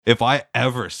If I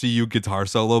ever see you guitar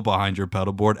solo behind your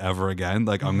pedal board ever again,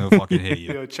 like I'm gonna fucking hit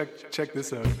you. Yo, check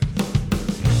this out.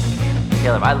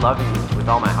 Caleb, I love you with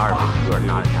all my heart, but you are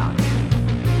not Italian.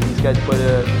 These guys put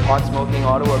a pot-smoking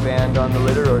Ottawa band on the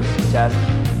litter, or test.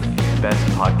 Best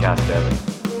podcast ever.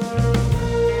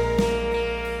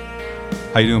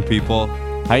 How you doing, people?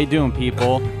 How you doing,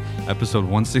 people? Episode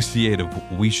 168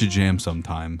 of We Should Jam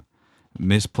Sometime.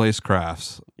 Misplaced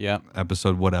Crafts. Yep.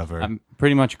 Episode whatever. I'm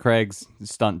pretty much Craig's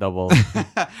stunt double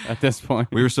at this point.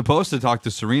 We were supposed to talk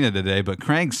to Serena today, but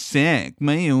Craig's sick.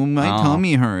 My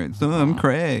tummy hurts. So I'm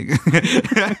Craig.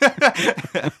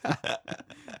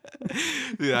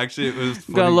 Dude, actually, it was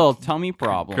funny. Got a little tummy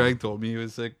problem. Craig told me he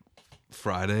was sick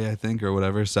Friday, I think, or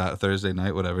whatever, Thursday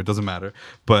night, whatever. It doesn't matter.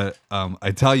 But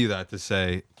I tell you that to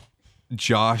say,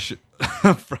 Josh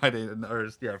Friday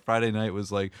night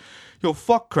was like, yo,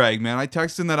 fuck Craig, man. I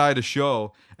texted him that I had a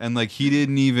show, and like he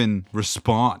didn't even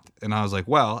respond. And I was like,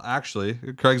 well, actually,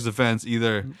 Craig's defense,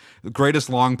 either the greatest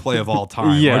long play of all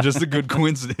time or just a good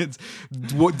coincidence,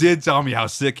 did tell me how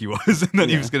sick he was, and that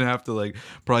he was gonna have to like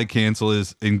probably cancel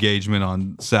his engagement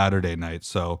on Saturday night.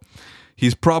 So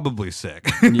he's probably sick.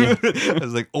 Yeah. I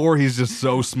was like, or he's just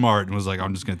so smart and was like,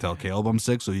 I'm just gonna tell Caleb I'm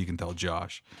sick so you can tell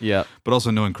Josh. Yeah. But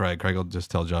also knowing Craig will just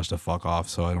tell Josh to fuck off.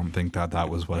 So I don't think that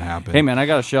was what happened. Hey, man, I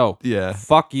got a show. Yeah.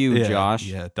 Fuck you, Yeah, Josh.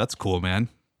 Yeah, that's cool, man.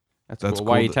 That's That's cool.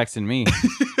 cool Why are you that- texting me?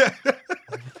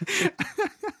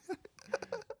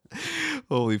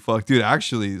 Holy fuck, dude.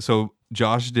 Actually, so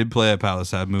Josh did play at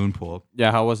Palisade Moonpool.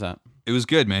 Yeah, how was that? It was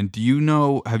good, man.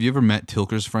 Have you ever met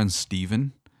Tilker's friend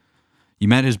Steven? You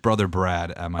met his brother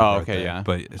Brad at my birthday. Okay, yeah.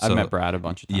 But I've met Brad a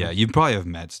bunch of times. Yeah, you probably have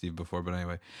met Steve before, but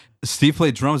anyway. Steve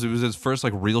played drums. It was his first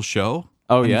like real show.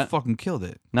 Oh, and yeah? He fucking killed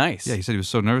it. Nice. Yeah, he said he was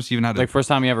so nervous he even had to Like, first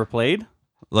time you ever played?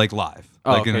 like live.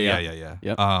 Oh, Like okay, yeah.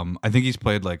 Yep. I think he's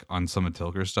played like on some of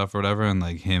Tilker's stuff or whatever, and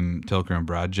like him, Tilker, and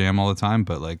Brad jam all the time.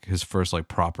 But like his first like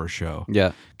proper show,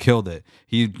 Yeah. killed it.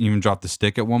 He even dropped the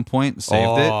stick at one point, saved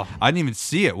Oh. it. I didn't even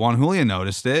see it. Juan Julia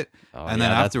noticed it, Oh, and then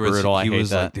yeah, that's afterwards brutal. I he hate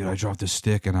was like, that. "Dude, I dropped the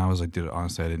stick," and I was like, "Dude,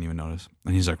 honestly, I didn't even notice."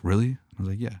 And he's like, "Really?" I was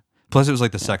like, "Yeah." Plus, it was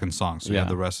like the second song, so you Yeah. had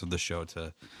the rest of the show to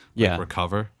like, Yeah.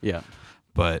 recover. Yeah.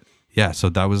 But yeah, so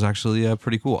that was actually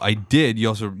pretty cool. You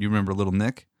remember Little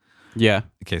Nick? Yeah.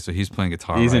 Okay, so he's playing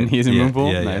guitar. He's in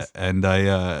Moonpool? Yeah, Nice. yeah.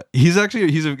 And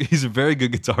he's a very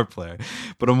good guitar player.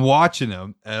 But I'm watching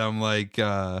him, and I'm like,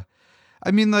 I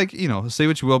mean, like, you know, say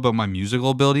what you will about my musical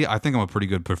ability. I think I'm a pretty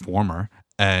good performer,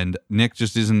 and Nick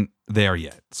just isn't there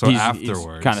yet. So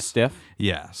afterwards, kind of stiff.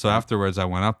 yeah. So afterwards, I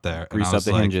went up there and Grease I up was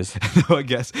the like, hinges. no, I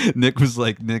guess Nick was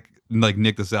like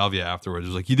Nick the Salvia afterwards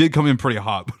was like, he did come in pretty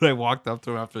hot, but I walked up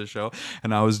to him after the show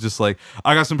and I was just like,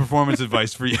 I got some performance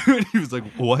advice for you. And he was like,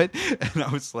 what? And I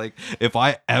was like, if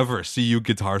I ever see you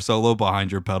guitar solo behind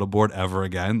your pedal board ever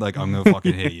again, like I'm gonna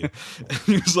fucking hit you. And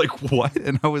he was like, what?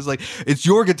 And I was like, it's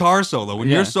your guitar solo. When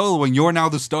you're soloing, you're now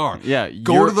the star. Yeah,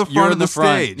 Go to the you're front in of the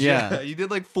front. stage. Yeah. You did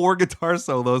like 4 guitar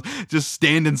solos just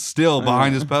standing still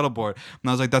behind his pedal board. And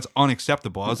I was like, that's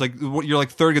unacceptable. I was like, you're like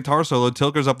third guitar solo.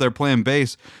 Tilker's up there playing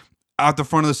bass at the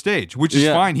front of the stage, which is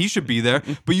fine. He should be there,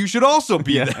 but you should also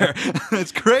be there.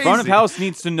 It's crazy. Front of house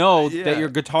needs to know Yeah. that you're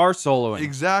guitar soloing.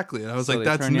 Exactly. And I was So like, they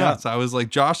that's turn you nuts. up. I was like,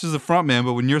 Josh is the front man,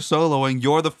 but when you're soloing,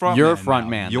 you're the front You're man. front now.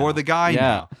 man You're now. the guy Yeah.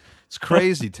 now. It's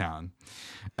crazy town.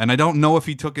 And I don't know if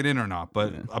he took it in or not,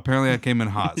 but apparently I came in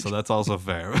hot, so that's also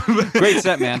fair. Great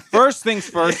set, man. First things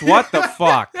first. What the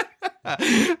fuck?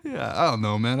 Yeah, I don't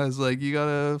know, man. I was like, you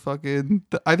gotta fucking.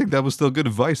 I think that was still good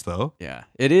advice, though. Yeah,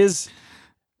 it is.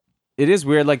 It is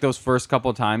weird. Like those first couple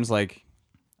of times, like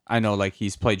I know, like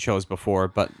he's played shows before,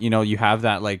 but you know, you have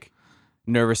that like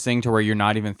nervous thing to where you're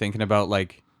not even thinking about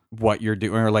like what you're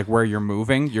doing or like where you're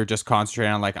moving. You're just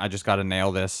concentrating on like I just got to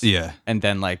nail this. Yeah. and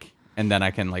then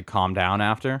I can like calm down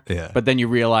after. Yeah. But then you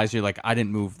realize you're like I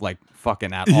didn't move like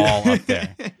fucking at all up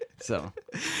there. So.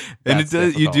 And that's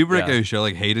you do difficult, break yeah. a show.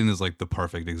 Like Hayden is like the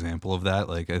perfect example of that.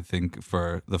 Like I think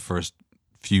for the first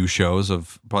few shows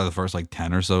of probably the first like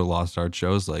 10 or so Lost Art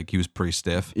shows, like he was pretty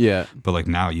stiff. Yeah. But like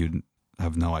now you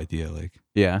have no idea. Like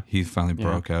Yeah. he finally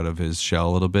broke out of his shell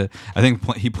a little bit. I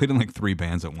think he played in like 3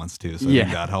 bands at once too. So I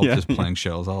think that helped just playing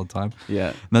shows all the time. Yeah.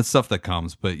 And that's stuff that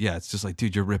comes. But yeah, it's just like,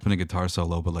 dude, you're ripping a guitar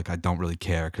solo, but like I don't really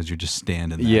care because you're just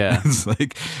standing there. Yeah. It's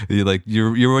like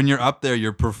you're when you're up there,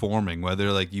 you're performing,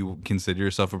 whether like you consider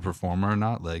yourself a performer or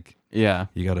not. Like Yeah.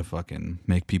 you gotta fucking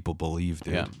make people believe,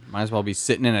 dude. Yeah. Might as well be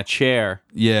sitting in a chair.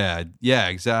 Yeah,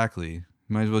 exactly.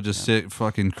 Might as well just sit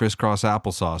fucking crisscross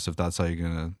applesauce if that's how you're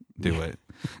gonna do it.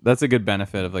 That's a good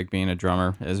benefit of like being a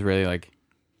drummer is really like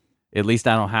at least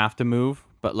I don't have to move,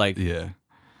 but like Yeah.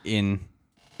 in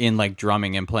like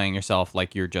drumming and playing yourself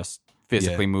like you're just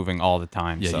physically moving all the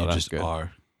time. Yeah, so you that's just good.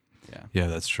 are. Yeah,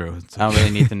 that's true. It's I don't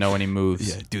really need to know any moves.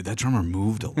 yeah, dude, that drummer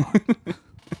moved a lot.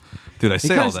 Dude, I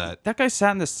say all that. That guy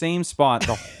sat in the same spot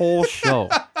the whole show.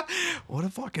 What a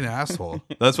fucking asshole.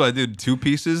 That's why, dude, two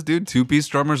pieces, dude. Two-piece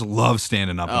drummers love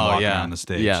standing up and walking around the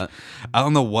stage. Yeah. I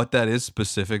don't know what that is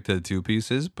specific to two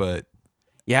pieces, but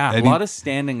Yeah, Any- a lot of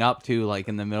standing up too, like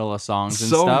in the middle of songs and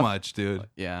so stuff. much, dude.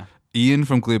 Yeah. Ian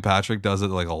from Cleopatra does it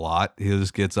like a lot. He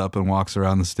just gets up and walks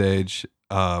around the stage.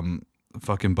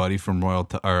 Fucking Buddy from Royal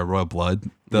Blood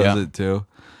does it too.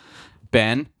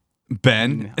 Ben.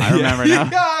 I remember now.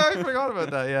 Yeah, I forgot about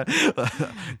that. Yeah.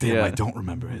 Damn, Yeah. I don't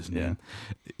remember his name.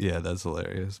 Yeah, that's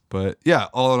hilarious. But yeah,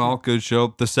 all in all, good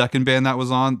show. The second band that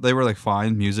was on, they were like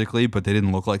fine musically, but they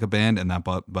didn't look like a band, and that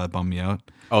bummed me out.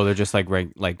 Oh, they're just like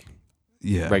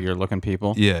Yeah. regular looking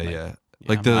people. Yeah.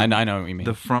 Like I know what you mean.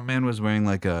 the front man was wearing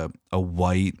like a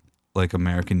white like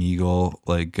American Eagle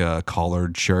like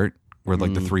collared shirt with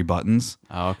like the 3 buttons.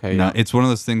 Oh, okay. No, Yeah. it's one of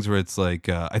those things where it's like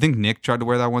I think Nick tried to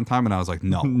wear that one time, and I was like,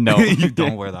 no, No. you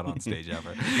don't wear that on stage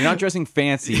ever. You're not dressing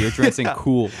fancy. You're dressing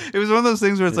cool. It was one of those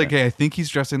things where it's like, hey, I think he's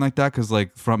dressing like that because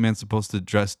like frontman's supposed to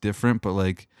dress different, but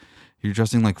like you're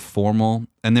dressing like formal,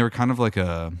 and they were kind of like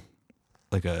a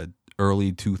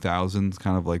early 2000s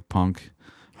kind of like punk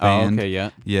band. Oh, okay.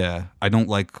 Yeah. Yeah, I don't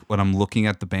like when I'm looking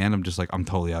at the band. I'm just like, I'm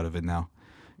totally out of it now.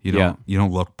 You don't Yeah. you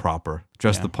don't look proper.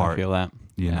 Dress Yeah, the part. I feel that.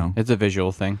 You know, It's a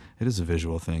visual thing. it is a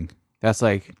visual thing. That's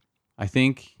like, I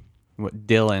think, what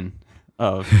Dylan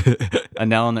of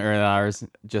Anel and the Early Hours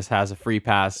just has a free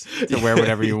pass to wear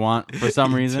whatever you want for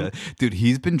some reason. Dude,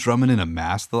 he's been drumming in a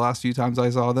mask the last few times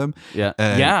I saw them. Yeah.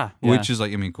 And- Yeah. Which is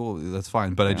like, I mean, cool, that's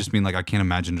fine. But I just mean like, I can't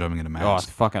imagine drumming in a Oh, it's mask.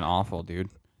 fucking awful, dude.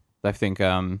 I think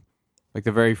like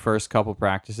the very first couple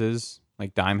practices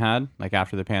like Dime had, like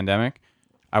after the pandemic,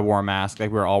 I wore a mask. Like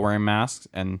we were all wearing masks,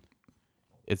 and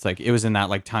it's like it was in that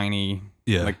like tiny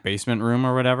like basement room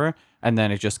or whatever, and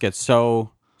then it just gets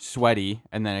so sweaty,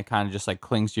 and then it kind of just like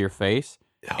clings to your face.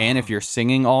 And if you're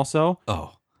singing also,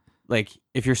 Oh. like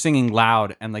if you're singing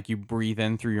loud and like you breathe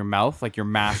in through your mouth, like your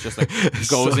mask just like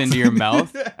goes into your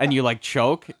mouth and you like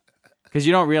choke because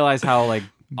you don't realize how like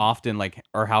often like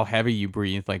or how heavy you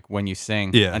breathe like when you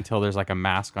sing until there's like a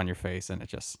mask on your face and it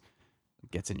just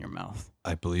gets in your mouth.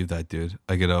 I believe that, dude.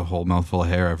 I get a whole mouthful of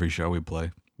hair every show we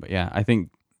play. But yeah, I think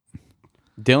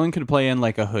Dylan could play in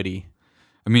like a hoodie.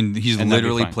 I mean, he's And that'd be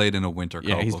literally fine. played in a winter coat.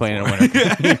 Yeah, he's before. playing in a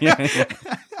winter. Yeah.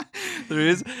 There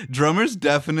is drummers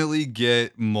definitely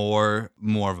get more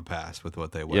of a pass with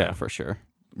what they wear. Yeah, for sure.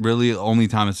 Really, only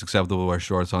time it's acceptable to wear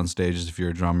shorts on stage is if you're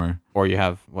a drummer. Or you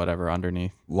have whatever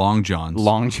underneath. Long johns.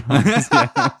 Long johns.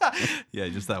 Yeah. Yeah,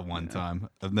 just that one time.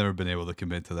 I've never been able to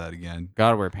commit to that again.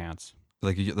 Gotta wear pants.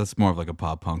 Like that's more of like a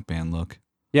pop punk band look.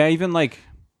 Yeah, even like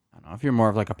I don't know if you're more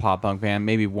of like a pop punk band,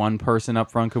 maybe one person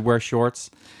up front could wear shorts,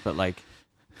 but like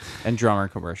and drummer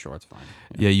could wear shorts fine.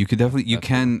 Yeah, you could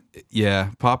definitely yeah,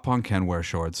 pop punk can wear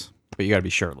shorts. But you got to be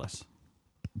shirtless.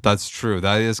 That's true.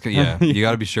 That is yeah. You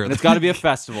got to be sure. And it's got to be a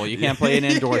festival. You can't play an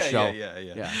indoor show.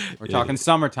 Yeah. We're talking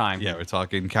summertime. Yeah, we're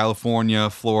talking California,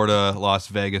 Florida, Las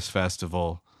Vegas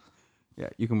festival. Yeah,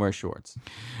 you can wear shorts.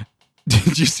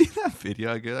 Did you see that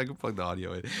video? I can plug the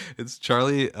audio in. It's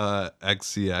Charlie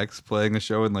XCX playing a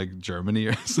show in like Germany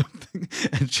or something,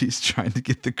 and she's trying to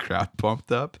get the crowd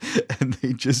pumped up, and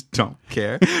they just don't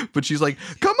care. But she's like,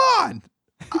 "Come on!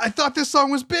 I thought this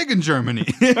song was big in Germany."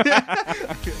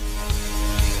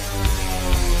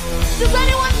 Does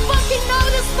anyone fucking know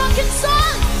this fucking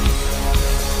song?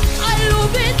 I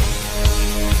love it.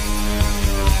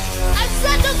 I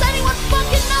said, does anyone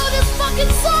fucking know this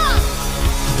fucking song?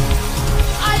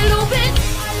 I love it.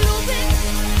 I love it.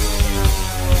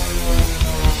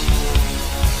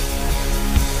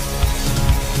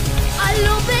 I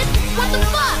love it. What the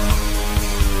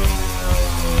fuck?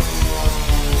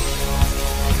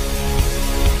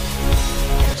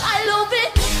 I love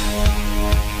it.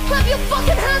 Clap your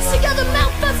fucking hands together,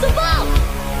 Mount Festival!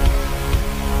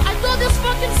 I thought this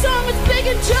fucking song was big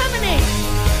in Germany!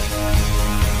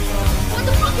 What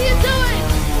the fuck are you doing?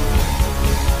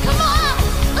 Come on!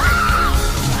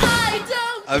 Ah! I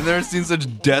don't... I've never seen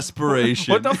such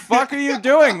desperation. What the fuck are you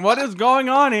doing? What is going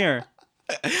on here?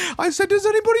 I said, does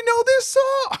anybody know this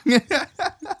song?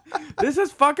 This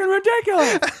is fucking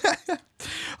ridiculous.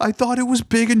 I thought it was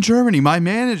big in Germany. My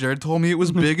manager told me it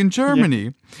was big in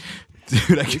Germany.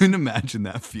 Dude, I couldn't imagine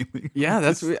that feeling. Yeah,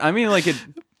 that's. I mean, like it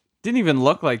didn't even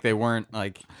look like they weren't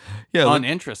like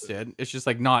uninterested. It's just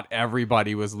like not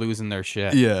everybody was losing their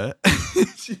shit. Yeah.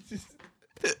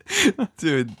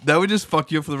 Dude, that would just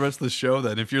fuck you up for the rest of the show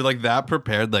then. If you're like that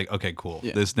prepared, like, okay, cool.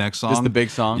 Yeah. This next song. This is the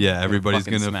big song. Yeah, everybody's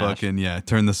fucking gonna smash.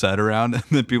 turn the set around, and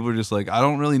then people are just like, I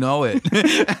don't really know it.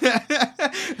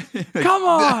 Come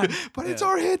on. But it's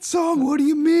our hit song. What do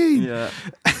you mean? Yeah.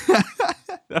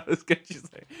 That was good. She's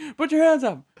like, put your hands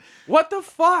up. What the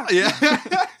fuck? Yeah.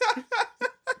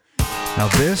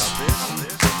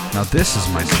 Now this is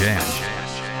my jam.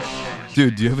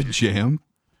 Dude, do you have a jam?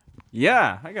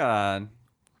 Yeah, I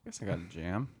guess I got a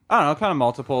jam. I don't know, kind of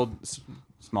multiple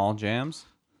small jams.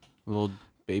 Little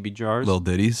baby jars. Little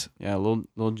ditties. Yeah,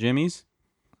 little jimmies.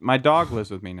 My dog lives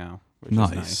with me now, which is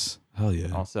nice. Hell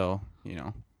yeah. Also,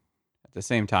 at the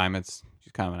same time,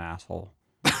 she's kind of an asshole.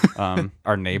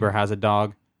 Our neighbor has a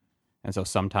dog, and so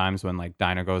sometimes when like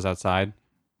Dinah goes outside,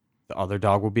 the other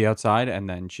dog will be outside, and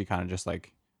then she kind of just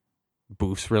like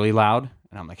boofs really loud,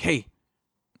 and I'm like, "Hey,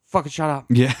 fucking shut up!"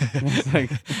 Yeah. It's like,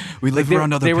 We live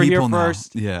around other they were people here now.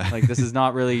 first. Yeah. Like this is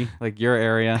not really like your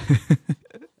area,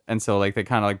 and so like they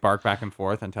kind of like bark back and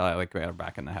forth until I like get her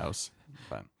back in the house.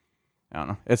 But I don't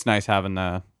know. It's nice having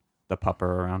the pupper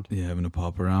around. Yeah, having a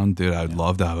pup around. Dude, I'd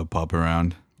love to have a pup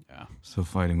around. Yeah. So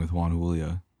fighting with Juan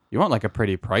Julia. You want like a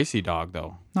pretty pricey dog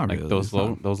though. Not like really. those It's little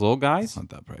not- those little guys. It's not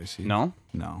that pricey. No,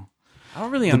 No. I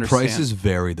don't really The understand. prices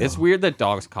vary though. It's weird that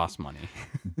dogs cost money.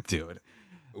 Dude.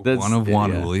 That's- One of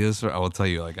Juan yeah. Julia's, I will tell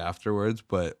you like afterwards,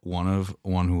 but one of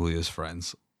Juan Julia's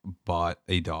friends bought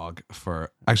a dog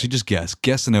for, actually just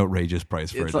guess an outrageous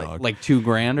price for It's a like dog. like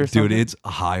 $2,000 or something. Dude, it's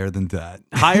higher than that.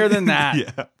 higher than that.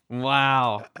 Yeah.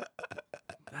 Wow.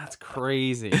 That's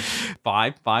crazy.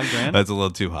 $5 grand. That's a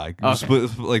little too high. Okay.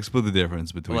 Split the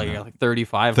difference between like that. like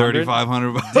 3,500.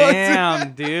 3,500 bucks.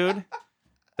 Damn, dude.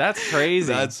 That's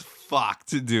crazy. That's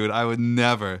fucked, dude. I would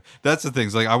never. That's the thing.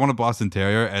 It's like I want a Boston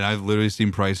Terrier, and I've literally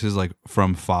seen prices like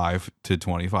from $500 to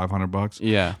 $2,500.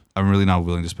 yeah. I'm really not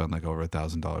willing to spend like over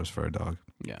 $1,000 for a dog.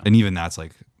 Yeah. And even that's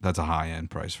a high end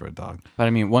price for a dog. But I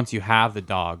mean, once you have the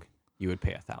dog, you would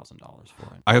pay $1,000 for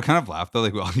it. I kind of laughed though.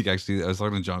 Like, well, actually, I was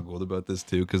talking to John Gould about this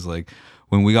too, because like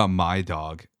when we got my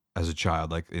dog as a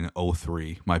child, like in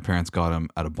 2003, my parents got him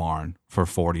at a barn for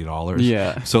 $40.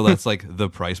 Yeah. So that's like the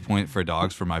price point for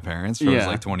dogs for my parents. For Yeah.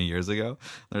 like 20 years ago.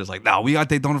 They're just like, no, we got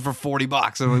Daytona for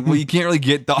 $40. I'm like, well, you can't really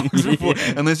get dogs for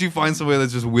unless you find somebody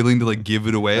that's just willing to like give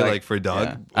it away, like for a dog. Yeah.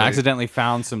 Like- I accidentally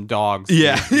found some dogs.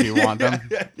 Yeah. Do you want them?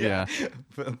 Yeah.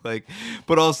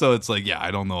 But also it's like, yeah,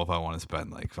 I don't know if I want to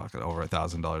spend like fucking over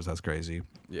 $1,000. That's crazy.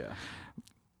 Yeah.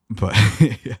 But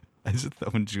yeah, I just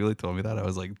when Julie told me that, I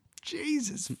was like,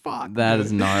 Jesus fuck. That dude.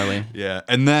 is gnarly. Yeah.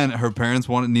 And then her parents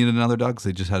needed another dog because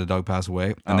they just had a dog pass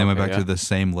away. And they went okay, back yeah. to the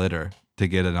same litter to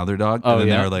get another dog. Oh, And then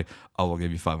yeah? they were like, oh, we'll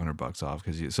give you $500 off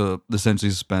because you. So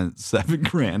essentially spent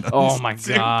 $7,000 on Oh these my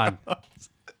two God. dogs.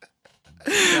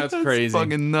 That's crazy.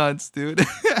 Fucking nuts, dude.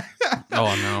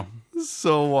 Oh no.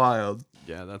 So wild.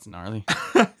 Yeah, that's gnarly.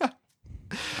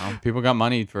 People got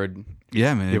money for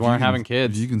Yeah, man. if People you aren't can- having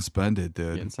kids. if you can spend it,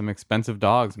 dude. getting some expensive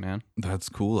dogs, man. That's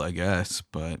cool, I guess.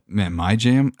 But man, my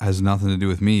jam has nothing to do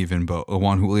with me even. But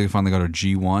Juan Julia finally got her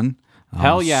G1.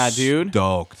 Hell I'm yeah, dude.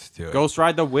 Stoked, dude. Ghost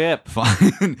ride the whip.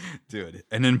 Fine, dude.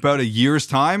 And in about a year's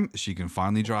time, she can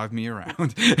finally drive me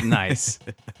around. Nice.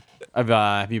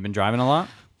 Have you been driving a lot?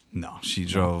 No, she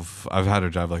drove. I've had her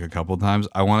drive like a couple times.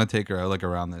 I want to take her out like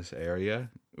around this area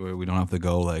where we don't have to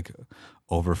go like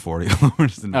over 40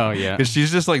 kilometers an hour. Oh, yeah. Because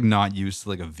she's just like not used to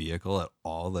like a vehicle at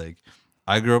all. Like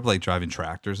I grew up like driving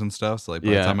tractors and stuff. So like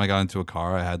by Yeah. the time I got into a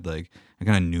car, I had like I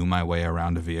kind of knew my way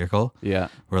around a vehicle. Yeah.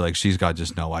 Where like she's got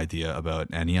just no idea about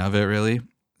any of it really.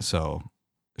 So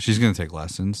she's gonna take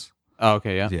lessons. Oh,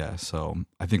 okay, yeah. Yeah. So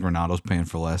I think Renato's paying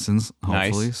for lessons, Nice.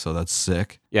 hopefully. So that's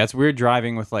sick. Yeah, it's weird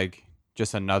driving with like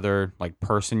just another like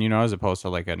person, as opposed to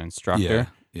like an instructor. Yeah.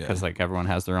 Yeah. Because like everyone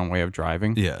has their own way of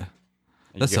driving. Yeah.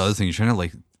 That's the other thing. You're trying to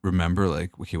like remember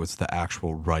like, okay, what's the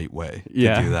actual right way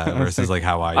Yeah. to do that versus like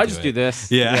how I I do just it. do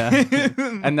this. Yeah.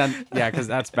 And then because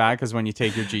that's bad because when you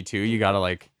take your G2, you gotta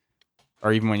like,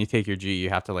 or even when you take your G, you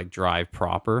have to like drive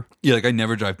proper. Yeah, like I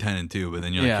never drive 10 and 2, but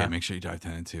then you're like, Yeah. hey, make sure you drive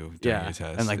 10 and 2 during Yeah. your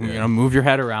test. And like yeah. move your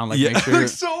head around, like yeah, make sure.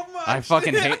 so much. I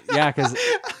fucking hate because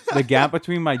the gap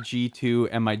between my G2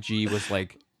 and my G was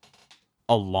like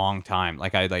a long time.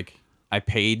 Like I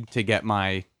paid to get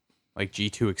my like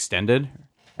G2 extended,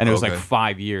 and it was like Okay.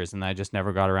 5 years, and I just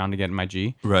never got around to getting my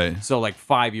G. Right. So like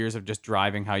 5 years of just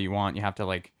driving how you want. You have to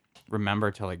like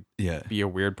remember to like Yeah. be a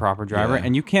weird proper driver, Yeah.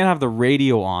 and you can't have the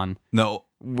radio on No.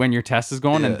 when your test is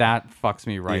going, Yeah. and that fucks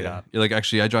me right yeah. up. You're like,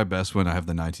 actually, I drive best when I have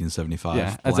the 1975.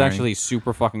 Yeah, it's blaring. actually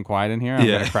super fucking quiet in here. I'm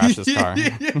Yeah. gonna crash this car.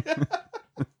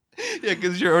 Yeah,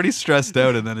 because you're already stressed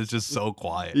out, and then it's just so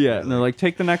quiet. Yeah, You're and they're like,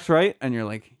 take the next right, and you're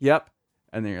like, yep,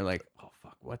 and then you're like, oh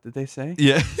fuck, what did they say?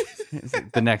 yeah. It's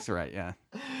like, the next right, yeah.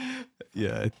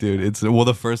 Yeah, dude. It's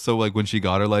the first, so like when she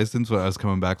got her license, when I was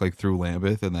coming back like through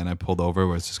Lambeth, and then I pulled over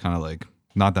where it's just kind of like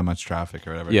not that much traffic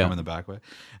or whatever Yeah. coming the back way.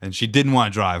 And she didn't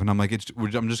want to drive. And I'm like, I'm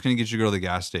just going to get you to go to the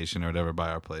gas station or whatever by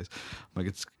our place. I'm like,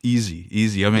 it's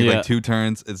easy. I make Yeah. like 2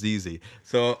 turns. It's easy.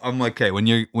 So I'm like, okay, when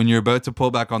you're about to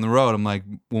pull back on the road, I'm like,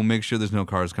 we'll make sure there's no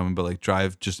cars coming, but like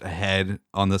drive just ahead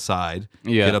on the side,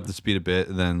 Yeah. get up the speed a bit,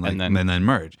 and then like, And and then- then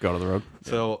merge. Go to the road.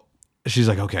 So she's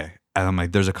like, okay. And I'm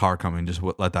like, there's a car coming. Just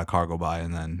let that car go by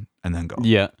and then go.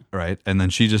 Yeah. Right. And then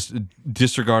she just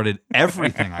disregarded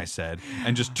everything I said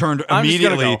and just turned I'm just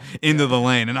gonna immediately go. into the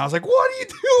lane. And I was like, what are you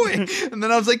doing? And then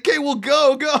I was like, okay, we'll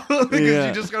go. Because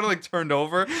Yeah. she just kind of like turned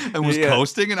over and was Yeah.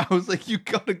 coasting. And I was like, you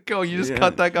gotta go. You just Yeah.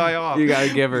 cut that guy off. You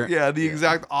gotta give her. Yeah, the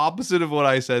exact opposite of what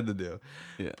I said to do.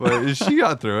 Yeah. But she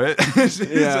got through it. She's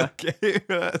Yeah. okay.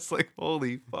 It's like,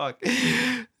 holy fuck.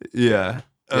 Yeah. Yeah,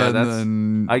 And that's.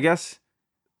 then, I guess.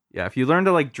 Yeah, if you learn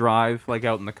to like drive like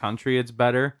out in the country, it's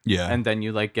better. Yeah. And then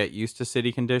you like get used to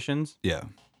city conditions. yeah.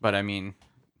 But I mean,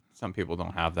 some people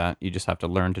don't have that. You just have to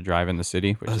learn to drive in the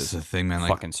city, which That's is the thing, man. Like,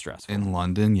 fucking stressful. in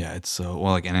London, yeah, it's so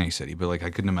well, like in any city, but like I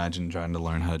couldn't imagine trying to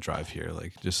learn how to drive here,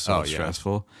 like just so Oh, yeah.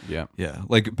 stressful. Yeah. Yeah,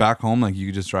 like back home, like you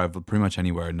could just drive pretty much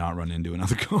anywhere and not run into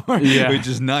another car, Yeah. which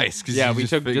is nice. 'Cause Yeah, you we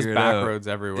took figure just it back out. roads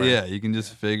everywhere. Yeah, you can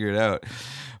just figure it out.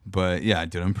 But yeah,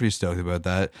 dude, I'm pretty stoked about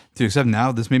that, dude. Except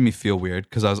now, this made me feel weird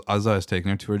because as I was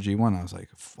taking her to her G1, I was like,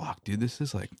 "Fuck, dude, this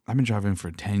is like I've been driving for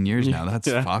 10 years now. That's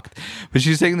Yeah. fucked." But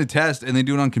she's taking the test, and they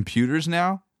do it on computers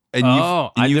now. And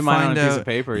Oh, I you did mine on find a piece out- of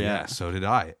paper, yeah. So did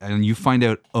I. And you find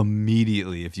out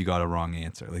immediately if you got a wrong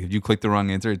answer. Like if you click the wrong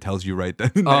answer, it tells you right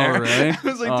then and Oh, there. really? I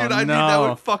was like, Oh, dude, that no.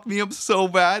 would fuck me up so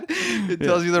bad. It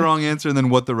tells you the wrong answer and then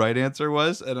what the right answer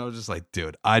was. And I was just like,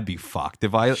 dude, I'd be fucked.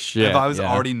 If I Shit, was yeah.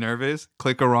 already nervous,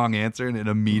 click a wrong answer and it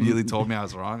immediately told me I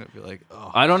was wrong, I'd be like,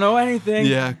 oh. I don't know anything.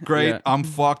 Yeah, great. Yeah. I'm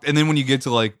fucked. And then when you get to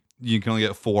like, you can only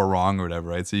get 4 wrong or whatever,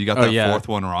 right? So you got Oh, that yeah. 4th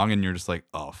one wrong, and you're just like,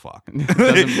 "Oh fuck."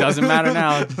 Doesn't matter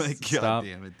now. like, Just God stop.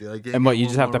 damn it, dude! I can't And what, get you one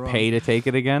just have to more pay wrong. to take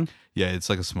it again? Yeah, it's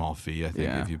like a small fee, I think,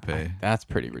 Yeah. if you pay. That's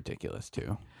pretty ridiculous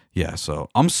too. Yeah, so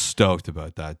I'm stoked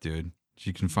about that, dude.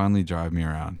 She can finally drive me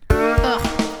around. Ugh,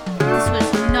 this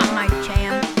was not my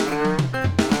jam.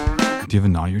 Do you have a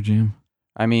Not Your Jam?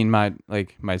 I mean, my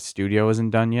studio isn't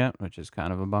done yet, which is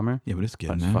kind of a bummer. Yeah, but it's But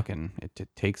getting it's there. fucking, it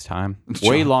takes time. It's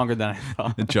Way John. longer than I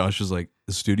thought. And Josh was like,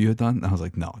 "The studio done?" I was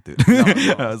like, "No, dude." no,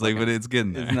 I was like, "But it's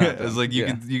getting there." it's not I was done. like, "You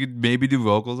Yeah. could maybe do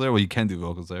vocals there. Well, you can do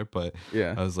vocals there, but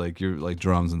Yeah. I was like, your like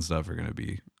drums and stuff are gonna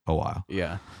be a while."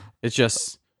 Yeah. It's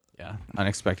just,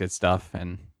 unexpected stuff.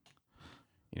 And,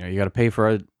 you got to pay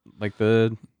for like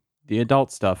the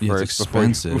adult stuff Yeah, first it's before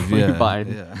expensive. you yeah, buy,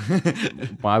 yeah.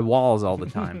 buy walls all the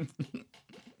time.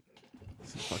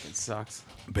 This fucking sucks.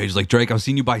 Paige's like, Drake, I've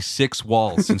seen you buy 6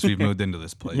 walls since we've moved into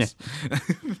this place.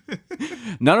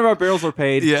 None of our bills were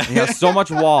paid. Yeah. We have so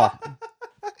much wall.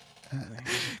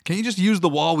 Can you just use the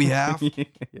wall we have?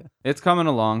 It's coming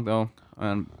along though,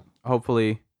 and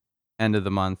hopefully, end of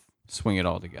the month, swing it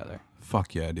all together.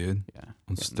 Fuck yeah, dude. Yeah,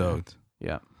 I'm stoked.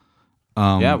 yeah,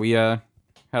 Yeah, we had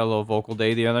a little vocal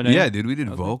day the other day. Yeah, dude, we did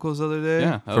vocals the other day.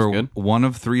 Yeah, that for was good. one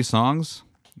of 3 songs.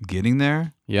 Getting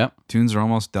there. Yep. Tunes are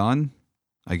almost done,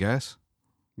 I guess.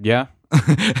 Yeah.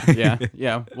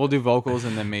 Yeah. We'll do vocals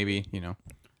and then maybe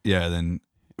Yeah, then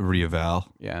reeval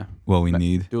yeah, what we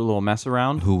need, do a little mess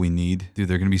around. who we need. Dude,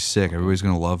 they're gonna be sick. Everybody's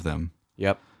gonna love them.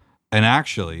 Yep, And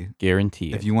actually,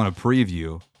 guarantee if it. you want a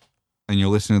preview and you're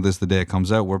listening to this the day it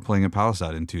comes out, we're playing at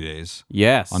Palisade in 2 days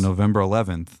Yes, on November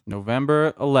 11th,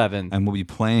 November 11th, and we'll be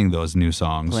playing those new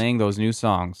songs. playing those new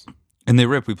songs. And they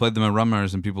rip. We played them at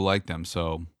Runners and people liked them.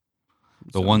 So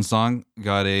the one song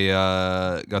got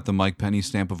the Mike Penny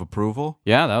stamp of approval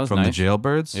Yeah, that was from nice. the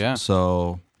Jailbirds. Yeah.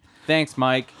 So Thanks,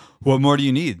 Mike. what more do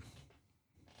you need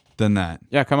than that?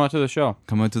 Yeah, come out to the show.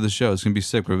 Come out to the show. It's gonna be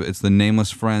sick. It's the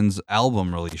Nameless Friends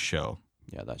album release show.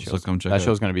 Yeah, that So show's come check that it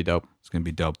show's out. gonna be dope. It's gonna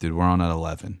be dope, dude. We're on at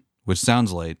 11, which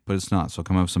sounds late, but it's not. So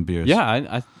come have some beers.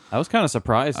 Yeah, I was kind of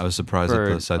surprised. I was surprised for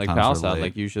at the set like times were Palisade. late.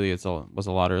 Like usually was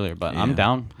a lot earlier, but I'm Yeah.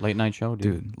 down. Late night show,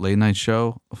 dude. Dude, late night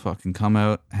show. Fucking come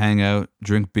out, hang out,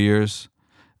 drink beers.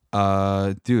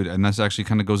 Dude, and this actually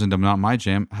kind of goes into not my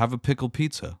jam. Have a pickle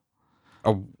pizza.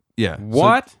 Oh, Yeah. so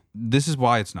what? this is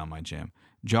why it's not my jam.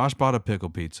 Josh bought a pickle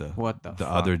pizza. What the fuck?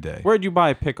 other day Where'd you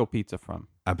buy pickle pizza from?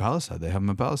 at Palisade? They have them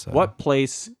at Palisade. What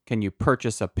place can you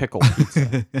purchase a pickle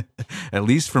pizza? At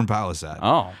least from Palisade.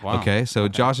 Oh, wow. Okay, so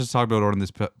Josh has talked about ordering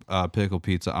this pickle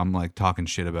pizza. I'm like talking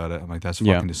shit about it. I'm like, that's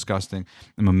fucking Yeah. disgusting.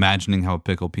 I'm imagining how a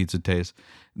pickle pizza tastes.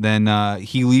 Then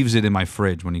he leaves it in my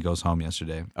fridge when he goes home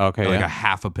yesterday. Okay, like yeah. a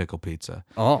half a pickle pizza.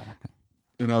 Oh.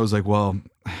 And I was like, well,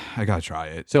 I gotta try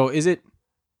it. So is it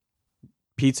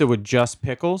pizza with just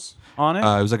pickles on it?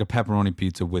 It was like a pepperoni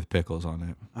pizza with pickles on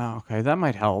it. Oh, okay. That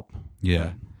might help.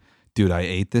 Yeah. dude, I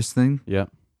ate this thing Yeah.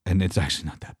 and it's actually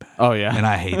not that bad. Oh yeah. And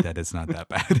I hate that it's not that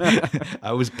bad.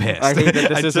 I was pissed. I hate that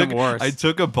this isn't worse. I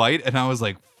took a bite and I was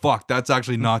like, fuck, that's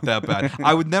actually not that bad.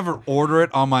 I would never order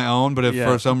it on my own, but if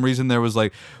Yeah. for some reason there was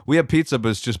like, we have pizza, but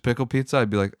it's just pickle pizza, I'd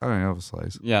be like, all right, I'll have a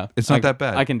slice. Yeah. It's not I- that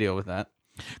bad. I can deal with that.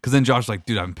 Because then Josh was like,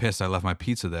 dude, I'm pissed. I left my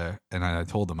pizza there. And I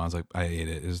told him, I was like, I ate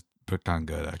it. It was kind of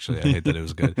good, actually. I hate that it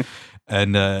was good.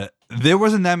 And there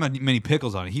wasn't that many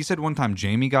pickles on it. He said one time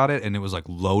Jamie got it and it was like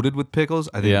loaded with pickles.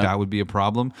 I think Yeah. that would be a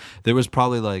problem. There was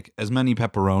probably like as many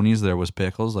pepperonis there was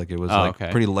pickles. Like it was like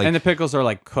pretty light. And the pickles are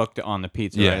like cooked on the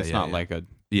pizza. Yeah, right? It's yeah, not yeah. like a.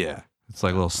 Yeah, it's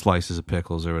like little slices of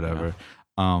pickles or whatever.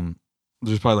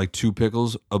 There's probably like 2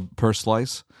 pickles per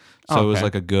slice, so it was Okay.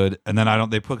 like a good. And then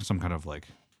they put some kind of like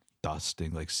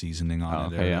dusting, like seasoning on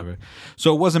it or okay, yeah. whatever.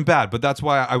 So it wasn't bad, but that's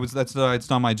why it's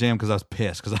not my jam because I was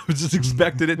pissed because I was just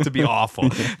expecting it to be awful,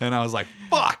 and I was like,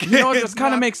 fuck. You know, it it's just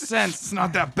kind of not- makes sense. It's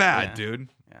not that bad, Yeah. dude.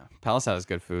 Yeah. Palace has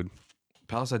good food.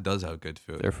 Palisade does have good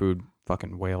food, Their food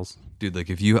fucking whales. dude. Like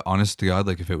if you, honest to God,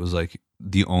 like if it was like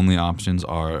the only options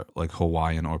are like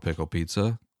Hawaiian or pickle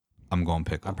pizza, I'm going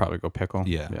pickle. I'd probably go pickle.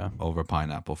 Yeah, Yeah. over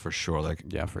pineapple for sure. Like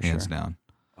Yeah, for hands sure. down.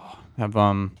 Have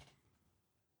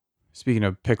speaking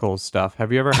of pickle stuff,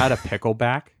 have you ever had a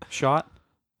pickleback shot?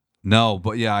 No,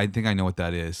 but yeah, I think I know what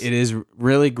that is. It is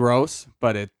really gross,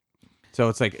 but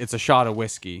it's a shot of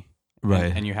whiskey. and-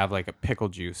 Right. And you have like a pickle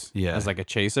juice Yeah. as like a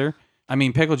chaser. I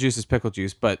mean, pickle juice is pickle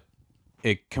juice, but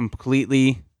it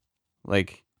completely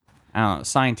like I don't know,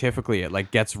 scientifically it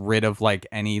like gets rid of like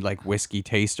any like whiskey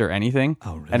taste or anything.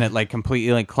 Oh, really? And it like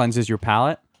completely like cleanses your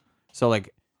palate. So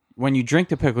like when you drink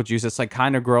the pickle juice, it's like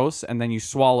kind of gross, and then you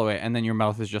swallow it, and then your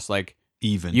mouth is just like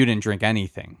Even. you didn't drink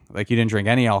anything. Like you didn't drink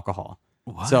any alcohol.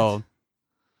 What? So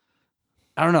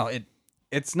I don't know.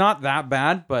 It's not that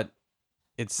bad, but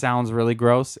it sounds really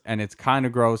gross, and it's kind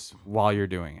of gross while you're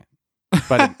doing it.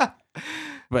 But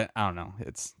but I don't know.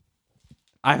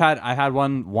 I had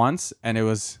one once, and it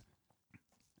was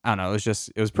I don't know.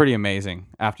 It was pretty amazing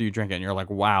after you drink it, and you're like,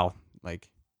 wow, like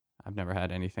I've never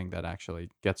had anything that actually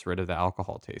gets rid of the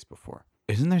alcohol taste before.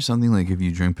 Isn't there something like if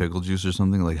you drink pickle juice or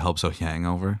something like helps a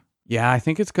hangover? Yeah, I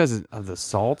think it's because of the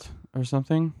salt or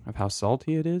something, of how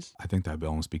salty it is. I think that'd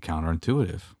almost be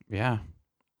counterintuitive. Yeah.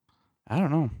 I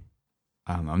don't know.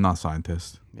 I don't know. I'm not a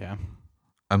scientist. Yeah.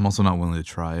 I'm also not willing to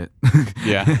try it.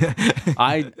 Yeah.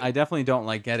 I definitely don't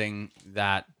like getting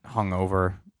that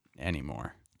hungover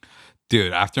anymore.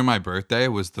 Dude, after my birthday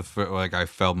was like I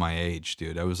felt my age,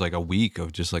 dude. It was like a week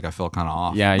of just like I felt kind of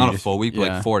off. Yeah, not you a just- full week, but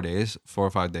yeah. like 4 days, 4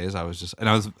 or 5 days. I was just, and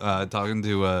I was talking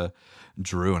to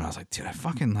Drew, and I was like, dude, I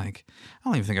fucking like, I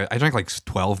don't even think I drank like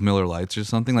 12 Miller Lights or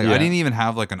something. Like Yeah. I didn't even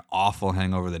have like an awful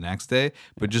hangover the next day,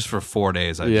 but just for 4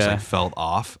 days, I just Yeah. like felt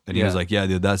off. And he was Yeah. like, yeah,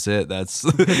 dude, that's it. That's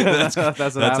that's That's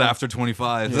what happens. after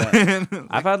 25. Yeah.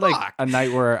 I've had like fuck. a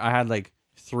night where I had like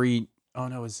 3 oh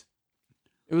no,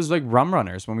 it was like Rum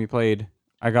Runners when we played.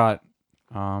 I got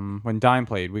when Dime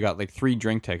played, we got like 3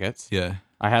 drink tickets. Yeah.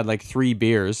 I had like 3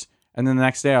 beers, and then the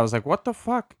next day I was like, what the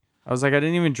fuck? I was like, I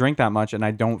didn't even drink that much, and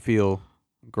I don't feel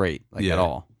great like Yeah. at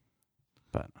all.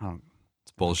 But I don't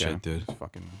It's bullshit, okay. dude. It's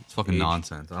fucking It's fucking age.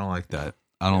 nonsense. I don't like that.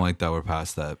 I don't like that we're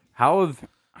past that. How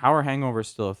are hangovers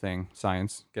still a thing?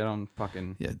 Science, get on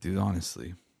fucking. Yeah, dude,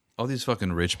 honestly. All these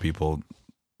fucking rich people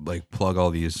like plug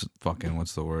all these fucking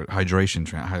what's the word? Hydration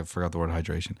drink. I forgot the word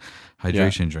hydration.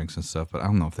 Hydration drinks and stuff, but I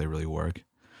don't know if they really work.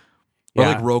 Or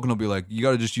Yeah. like Rogan will be like, you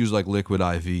gotta just use like liquid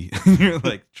IV. You're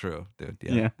like, true, dude.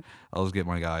 Yeah. Yeah. I'll just get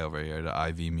my guy over here to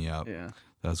IV me up. Yeah.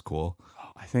 That's cool.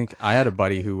 I think I had a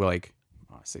buddy who like,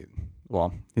 honestly,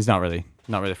 well, he's not really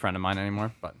a friend of mine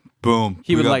anymore, but Boom.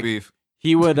 He we would, got like- beef.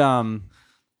 he would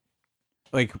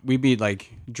like we'd be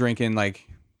like drinking like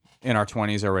in our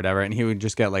 20s or whatever, and he would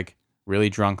just get like really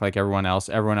drunk like everyone else.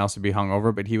 Everyone else would be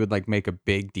hungover, but he would like make a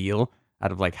big deal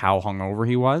out of like how hungover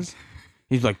he was.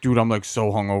 He's like, dude, I'm like so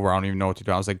hungover, I don't even know what to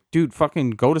do. I was like, dude,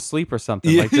 fucking go to sleep or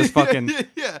something. Like just fucking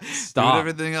yeah. stop. Do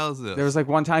everything else. There was like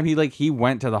one time he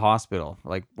went to the hospital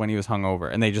like when he was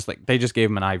hungover, and they just gave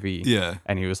him an IV. Yeah.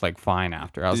 And he was like fine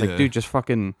after. I was Yeah. like, dude, just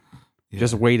fucking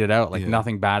just wait it out. Like Yeah.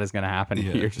 nothing bad is gonna happen.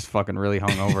 Yeah. You're just fucking really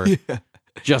hungover. Yeah.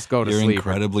 Just go to You're sleep.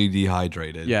 incredibly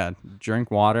dehydrated. Yeah,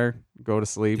 drink water, go to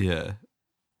sleep. Yeah.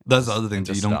 That's the other thing And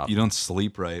too. just You don't stop. you don't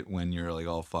sleep right when you're like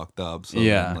all fucked up. So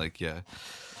Yeah. then, like yeah.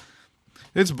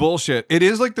 It's bullshit. It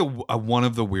is like the one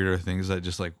of the weirder things that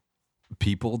just like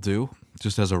people do,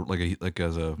 just as a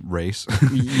as a race.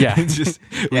 Yeah. Just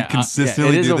we Yeah,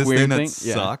 consistently it is do a this weird thing that thing.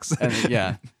 Yeah. sucks. And,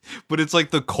 yeah. But it's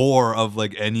like the core of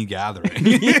like any gathering.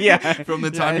 Yeah. From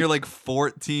the time Yeah. you're like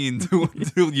 14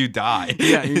 till you die.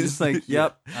 Yeah, you're It's just like,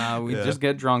 yep. We Yeah. just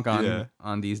get drunk on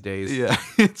Yeah. these days. Yeah,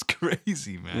 it's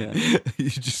crazy, man. Yeah. You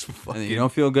just fucking. And you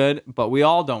don't feel good, but we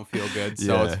all don't feel good,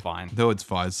 so Yeah. it's fine. No, it's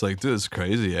fine. It's like, dude, it's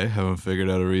crazy, eh? Haven't figured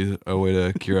out a way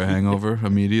to cure a hangover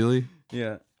immediately.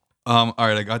 Yeah. All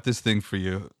right, I got this thing for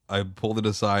you. I pulled it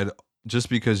aside just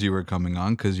because you were coming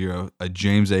on, because you're a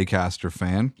James Acaster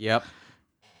fan. Yep.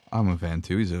 I'm a fan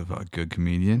too. He's a good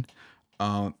comedian.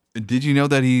 Did you know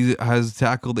that he has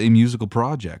tackled a musical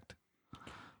project?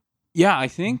 Yeah,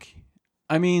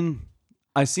 I mean,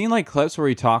 I've seen like clips where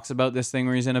he talks about this thing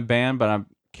where he's in a band, but I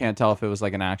can't tell if it was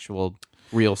like an actual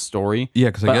real story. Yeah,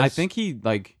 because But I think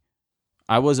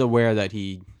I was aware that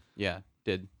he,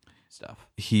 did stuff.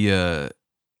 he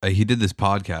did this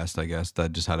podcast, I guess,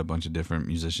 that just had a bunch of different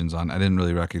musicians on. I didn't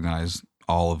really recognize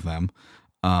all of them.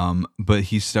 But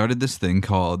he started this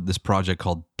project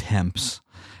called Temps,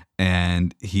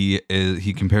 and he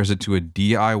compares it to a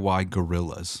DIY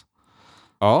Gorillaz.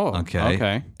 Oh,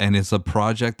 Okay. And it's a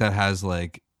project that has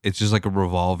it's just like a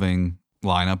revolving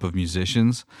lineup of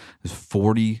musicians. There's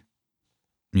 40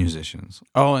 musicians.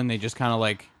 Oh, and they just kind of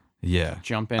like Yeah.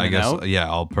 jump in I and guess out. yeah,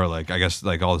 all per I guess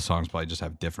all the songs probably just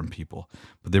have different people.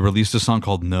 But they released a song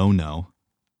called No No,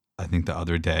 I think the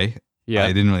other day. Yeah.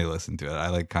 I didn't really listen to it.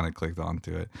 I kind of clicked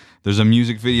onto it. There's a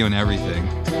music video and everything.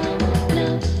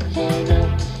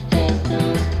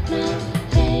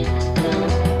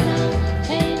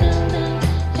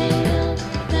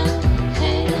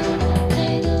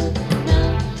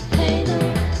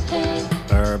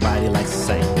 Everybody likes to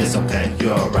say, it's okay,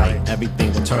 you're alright.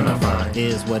 Everything will turn out fine.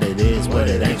 Is what it is, what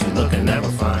it ain't, you look and never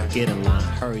find. Get in line,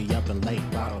 hurry up and late.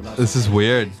 This is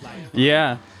weird.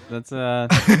 Yeah, that's I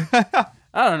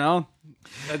don't know.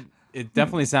 It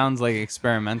definitely sounds like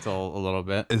experimental a little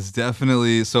bit. It's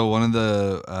definitely so one of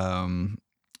the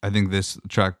I think this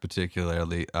track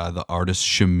particularly, the artist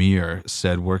Shamir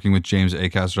said working with James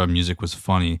Acaster on music was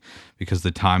funny because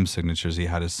the time signatures he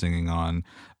had us singing on,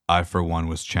 I for one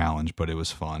was challenged, but it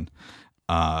was fun.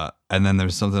 And then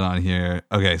there's something on here.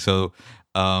 Okay, so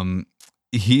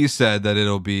he said that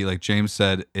it'll be like James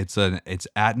said, it's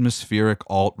atmospheric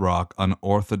alt rock,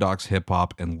 unorthodox hip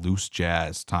hop, and loose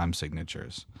jazz time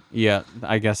signatures. Yeah,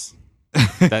 I guess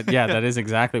that is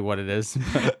exactly what it is.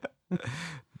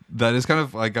 That is kind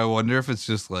of like, I wonder if it's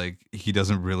just like he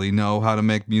doesn't really know how to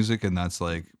make music, and that's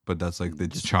like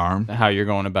the charm. How you're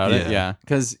going about it, Yeah. yeah.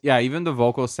 Because even the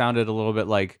vocals sounded a little bit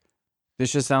like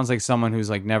this. Just sounds like someone who's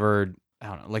like never, I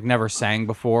don't know, like never sang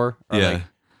before. Or Yeah. like,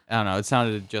 I don't know. It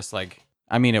sounded just like,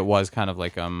 I mean, it was kind of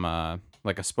like a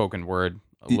spoken word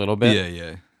a little bit.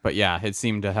 Yeah. But yeah, it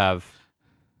seemed to have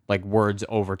like words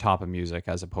over top of music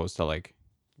as opposed to like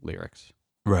lyrics.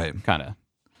 Right. Kind of.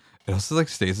 It also like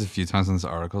states a few times in this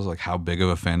article like how big of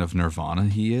a fan of Nirvana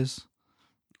he is.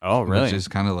 Oh, really? Which is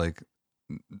kind of like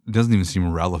doesn't even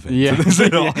seem relevant Yeah. to this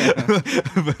at all. Yeah.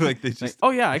 But like they Like, just oh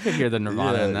yeah, I could hear the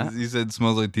Nirvana in that. He said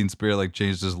 "Smells Like Teen Spirit" like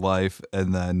changed his life,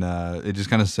 and then it just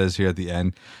kind of says here at the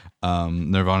end,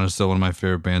 Nirvana is still one of my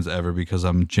favorite bands ever because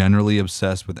I'm generally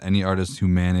obsessed with any artists who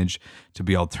manage to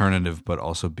be alternative but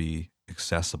also be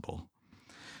accessible.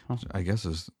 Which I guess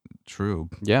is true,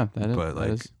 Yeah, that is. but that like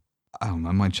is. I don't know.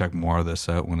 I might check more of this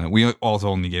out when we also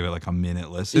only gave it like a minute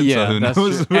listen. Yeah, so who that's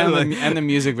knows? true. And, Like, and the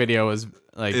music video is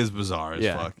like is bizarre as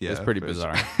fuck. Yeah, it's pretty for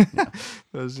bizarre. sure.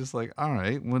 I was just like, all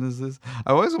right, what is this?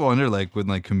 I always wonder, like, when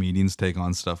like comedians take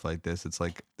on stuff like this, it's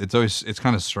like it's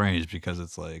kind of strange because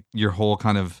it's like your whole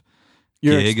kind of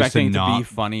You're gig is expecting not, to be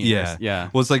funny. Yeah, Yeah.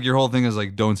 Well, it's like your whole thing is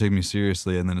like, don't take me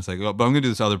seriously, and then it's like, oh, but I'm gonna do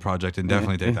this other project and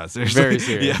definitely take that seriously. Very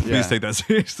serious, Yeah, please yeah. take that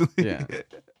seriously. Yeah.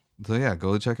 So yeah,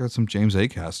 go check out some James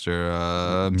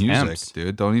Acaster music, Temps.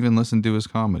 dude. Don't even listen to his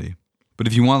comedy. But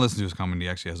if you want to listen to his comedy, he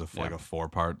actually has Yeah. like a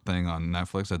 4-part thing on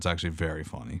Netflix that's actually very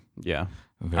funny. Yeah.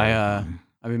 Very funny.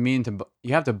 I've been meaning to.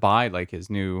 You have to buy like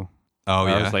his new, Oh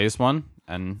yeah, his latest one,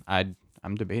 and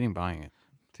I'm debating buying it.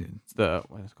 dude. It's the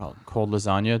what is it called? Cold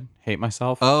Lasagna. Hate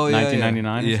Myself. Oh yeah,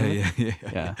 1999. or Yeah, something? yeah.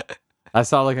 Yeah. I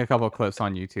saw like a couple of clips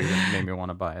on YouTube and it made me want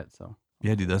to buy it. So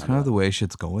Yeah, dude, that's kind of the way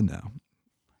shit's going now.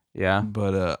 yeah.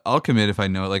 But I'll commit if I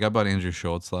know it. Like I bought Andrew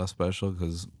Schultz last special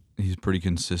because he's pretty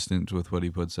consistent with what he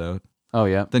puts out. Oh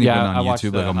yeah. Then he yeah, put it on I watched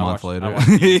YouTube like a I month watched- later. I watched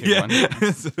the YouTube yeah,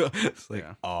 one. So it's like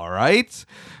Yeah. all right.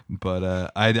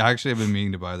 But I actually have been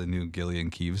meaning to buy the new Gillian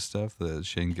Keefe stuff, the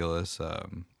Shane Gillis.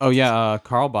 Oh yeah.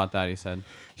 Carl bought that. He said.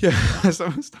 Yeah, so I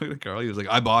was talking to Carl. He was like,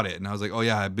 "I bought it," and I was like, "Oh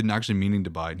yeah, I've been actually meaning to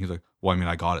buy it." And he was like, well, I mean,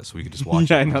 I got it so we could just watch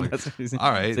Yeah, it. I know. was like, That's what he's saying.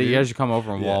 all right. So you dude. guys should come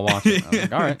over and Yeah. we'll watch it. I was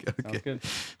like, all right. Okay. Sounds good.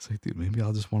 It's like, dude, maybe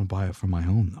I'll just want to buy it for my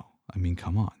home though. I mean,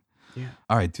 come on. Yeah.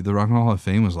 All right, dude. The Rock and Roll Hall of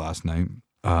Fame was last night.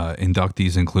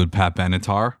 Inductees include Pat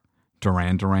Benatar,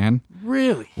 Duran Duran,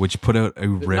 Really? which put out a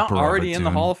ripper. not of a already in the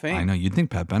tune. Hall of Fame. I know. You'd think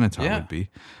Pat Benatar Yeah. would be.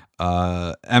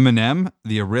 Eminem,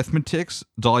 The Arithmetics,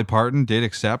 Dolly Parton did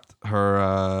accept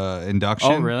her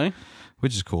induction. Oh, really?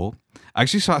 Which is cool. I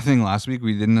actually saw a thing last week.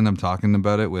 We didn't end up talking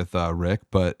about it with Rick,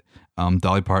 but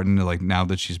Dolly Parton, like now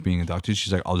that she's being inducted,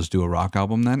 she's like, I'll just do a rock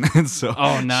album then. And so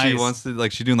Oh, nice. she wants to,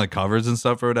 like, she's doing like covers and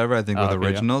stuff or whatever, I think with okay, yeah.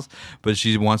 originals, but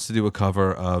she wants to do a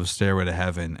cover of Stairway to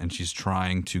Heaven, and she's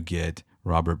trying to get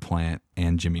Robert Plant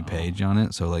and Jimmy Page on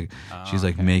it. So like she's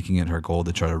like making it her goal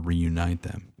to try to reunite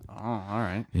them. Oh, all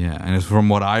right. Yeah. And it's from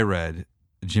what I read,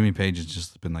 Jimmy Page has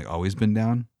just been like always been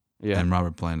down. Yeah. And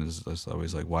Robert Plant is just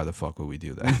always like, why the fuck would we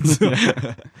do that?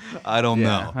 So, I don't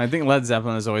know. I think Led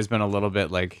Zeppelin has always been a little bit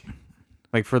like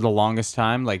for the longest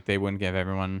time, like they wouldn't give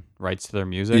everyone rights to their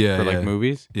music Yeah, for like yeah.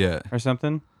 movies Yeah. or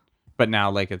something. But now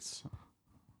like I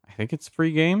think it's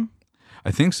free game.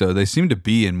 I think so. They seem to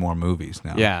be in more movies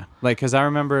now. Yeah. Like, cause I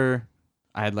remember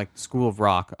I had like School of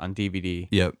Rock on DVD.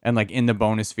 Yep. And like in the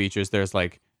bonus features, there's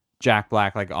like Jack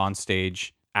Black like on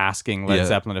stage asking Led Yeah.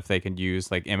 Zeppelin if they could use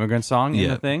like Immigrant Song in Yeah.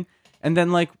 the thing. And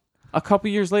then like a couple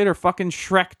years later, fucking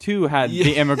Shrek 2 had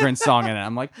the Immigrant Song in it.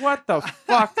 I'm like, what the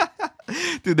fuck?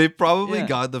 Dude, they probably Yeah.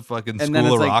 got the fucking And then School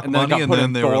it's of like, Rock and then it money, got and put then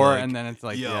in they were Thor, like, and then it's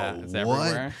like, yo, yeah, it's what?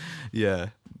 everywhere. Yeah,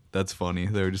 that's funny.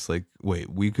 They were just like, wait,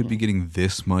 we could be getting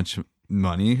this much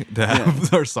money to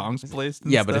have our songs placed.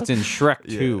 And Yeah, but it's in Shrek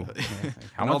 2. Yeah.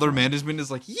 How And all much? their management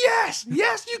is like, yes,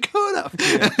 you could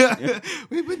have.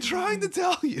 We've been trying to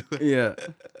tell you. Yeah.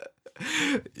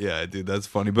 Yeah, dude, that's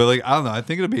funny. But like, I don't know. I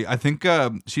think it'll be. I think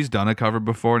she's done a cover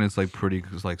before, and it's like pretty,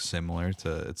 like similar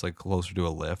to. It's like closer to a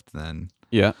lift than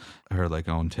Yeah. her like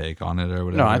own take on it or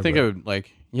whatever. No, I think but- it would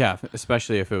like, yeah,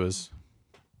 especially if it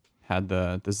had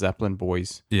the Zeppelin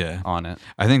boys Yeah, on it.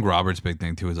 I think Robert's big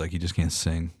thing too is like he just can't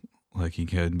sing like he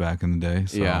could back in the day.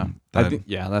 So Yeah. that,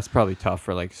 That's probably tough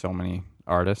for like so many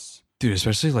artists. dude,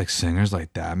 especially like singers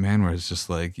like that, man, where it's just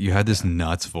like you had this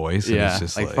nuts voice. And Yeah. it's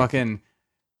just Like fucking,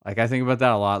 like I think about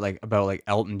that a lot, like about like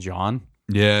Elton John.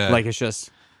 yeah, Like it's just,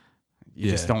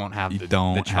 you just Yeah. don't have You the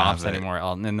don't chops have it. anymore,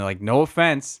 Elton. And like, no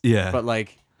offense. Yeah. But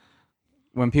like,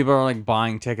 when people are like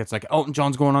buying tickets, like Elton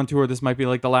John's going on tour, this might be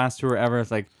like the last tour ever.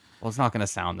 It's like, well, it's not going to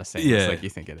sound the same as like you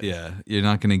think it is. Yeah, you're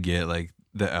not gonna get like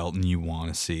the Elton you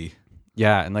want to see.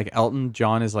 Yeah, and like Elton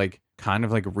John is like kind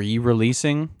of like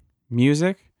re-releasing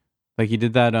music. Like he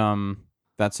did that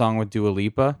that song with Dua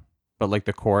Lipa, but like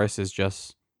the chorus is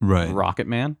just Right. Rocket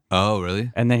Man. Oh,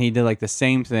 really? And then he did like the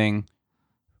same thing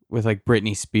with like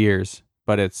Britney Spears,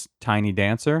 but it's Tiny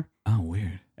Dancer, Oh,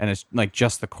 weird. and it's like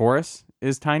just the chorus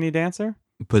is Tiny Dancer.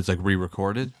 But it's like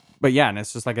re-recorded. But yeah, and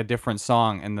it's just like a different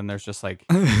song, and then there's just like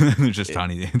Just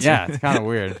Tiny Dancer. yeah, it's kind of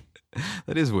weird.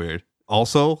 That is weird.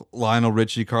 Also, Lionel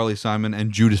Richie, Carly Simon,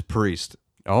 and Judas Priest.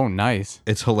 Oh, nice.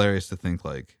 It's hilarious to think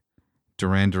like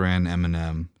Duran Duran,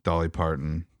 Eminem, Dolly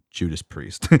Parton, Judas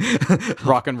Priest.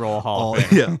 Rock and Roll Hall all of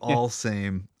Fame. yeah,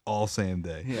 all same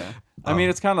day. Yeah. I mean,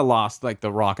 it's kind of lost like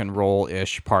the rock and roll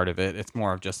ish part of it. It's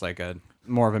more of just like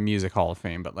more of a music Hall of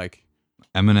Fame, but like,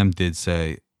 Eminem did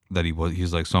say that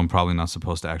he's like, so I'm probably not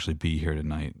supposed to actually be here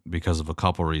tonight because of a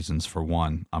couple reasons. For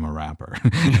one, I'm a rapper,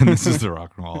 and this is the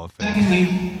Rock and Roll Hall of Fame.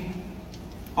 Secondly,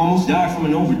 almost died from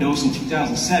an overdose in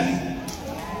 2007,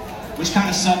 which kind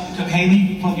of sucked.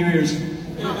 Haley, plug your ears.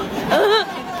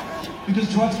 Because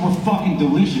drugs were fucking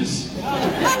delicious.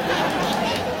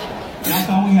 And I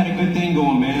thought we had a good thing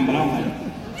going, man, but I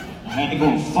had to go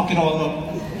and fuck it all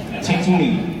up. Take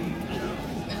 20.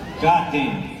 God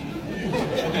damn.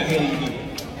 Okay, Haley, you good.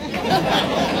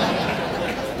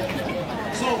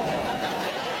 So,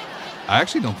 I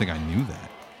actually don't think I knew that.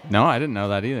 no, I didn't know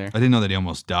that either. I didn't know that he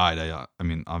almost died. I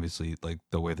mean, obviously, like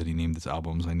the way that he named his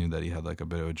albums, I knew that he had like a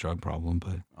bit of a drug problem.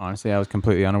 But Honestly, I was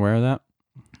completely unaware of that.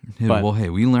 yeah, But- well, hey,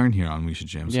 we learn here on We Should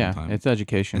Jam Yeah, sometime. it's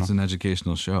educational. It's an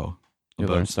educational show You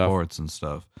learn about stuff. sports and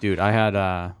stuff. Dude, I had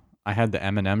the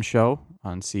Eminem show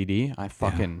on CD. I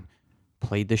fucking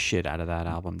played the shit out of that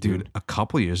album, Dude, a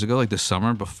couple years ago, like the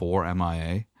summer before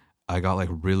MIA, I got like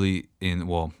really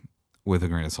well, with a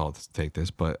grain of salt to take this,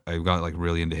 but I got like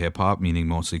really into hip hop, meaning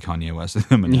mostly Kanye West and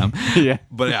Eminem. Yeah.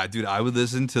 But yeah, dude, I would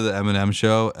listen to the Eminem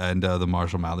show and the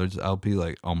Marshall Mathers LP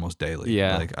like almost daily.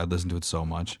 Yeah. Like I'd listen to it so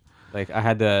much. Like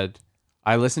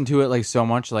I listened to it like so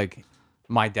much. Like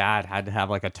my dad had to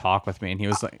have like a talk with me, and he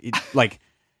was like,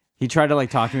 he tried to like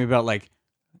talk to me about like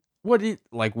what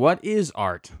is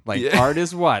art? Like Yeah. art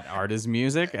is what? Art is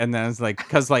music, and then it's like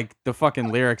because like the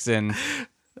fucking lyrics in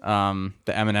the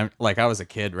Eminem. Like I was a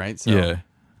kid, right? So Yeah.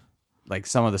 like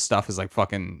some of the stuff is like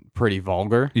fucking pretty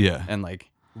vulgar. Yeah. And like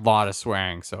a lot of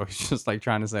swearing. So he's just like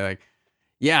trying to say like,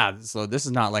 yeah, so this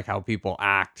is not like how people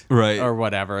act, Right. or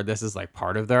whatever. This is like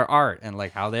part of their art and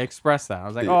like how they express that. I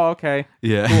was like, oh, okay,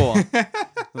 Yeah. cool. I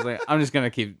was like, I'm just gonna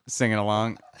keep singing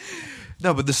along.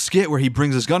 No, but the skit where he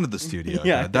brings his gun to the studio,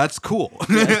 Yeah. that's cool.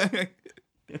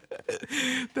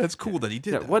 That's cool that he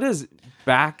did. Yeah, that. what is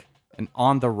back and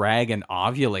on the rag and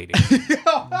ovulating?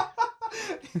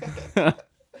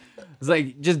 It's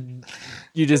like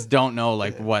you just don't know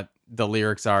like what the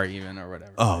lyrics are even or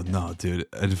whatever. Oh no, dude!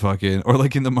 And fucking, or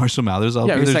like in the Marshall Mathers LP,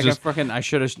 Yeah, it was there's like just I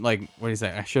should have like what do you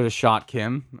say? I should have shot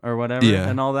Kim or whatever, Yeah.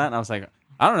 and all that. And I was like,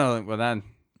 I don't know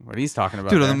what he's talking about.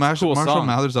 dude on there. the Marshall song.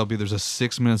 Mathers LP. There's a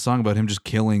 6-minute song about him just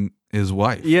killing his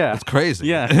wife. Yeah. it's crazy.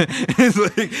 Yeah. It's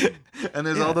like, and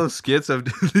there's all those skits of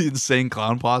the insane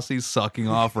clown posse sucking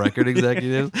off record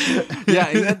executives.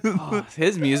 Yeah,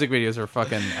 his music videos are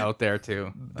fucking out there too,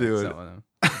 like, Dude. some of them.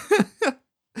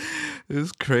 It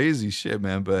was crazy shit,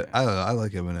 man. But I don't know. I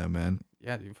like Eminem, man.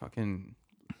 Yeah, dude, fucking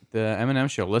the Eminem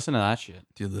show. Listen to that shit.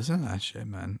 Dude, listen to that shit,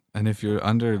 man. And if you're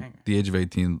under the age of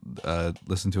 18,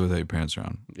 listen to it without your parents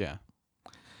around. Yeah,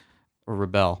 or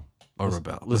rebel. Or Listen-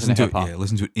 rebel. listen to it. hip-hop. Yeah,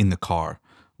 listen to it in the car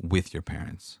with your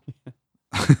parents.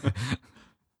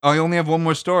 I only have one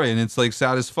more story, and it's like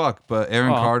sad as fuck. But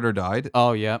Aaron Oh. Carter died,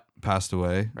 Oh yeah, passed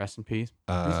away. rest in peace.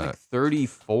 He's Uh, like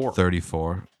 34.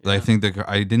 34. Yeah. I think that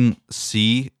I didn't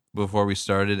see before we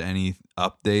started any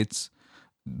updates.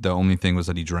 The only thing was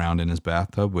that he drowned in his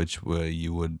bathtub, which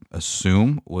you would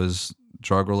assume was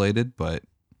drug related, but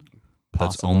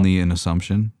that's Possible. only an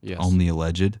assumption. Yes. Only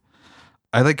alleged.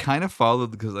 I like kind of followed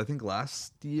because I think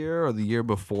last year or the year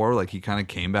before, like he kind of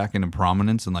came back into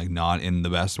prominence and like not in the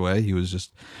best way. He was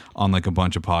just on like a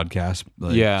bunch of podcasts,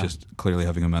 like Yeah. just clearly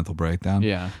having a mental breakdown.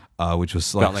 Yeah, Which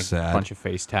was got like sad. a bunch of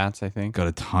face tats. I think. Got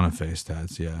a ton of face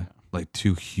tats, yeah. Like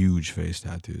 2 huge face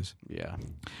tattoos. Yeah.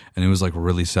 And it was like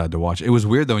really sad to watch. It was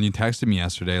weird though when you texted me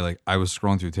yesterday, like I was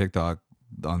scrolling through TikTok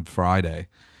on Friday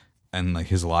and like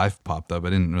his live popped up. I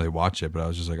didn't really watch it, but I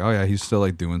was just like, oh yeah, he's still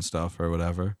like doing stuff or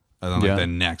whatever. And then like Yeah. the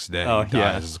next day Oh, he dies.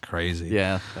 yeah. It's crazy.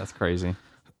 Yeah, that's crazy.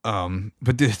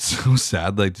 But dude, it's so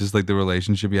sad. Like just like the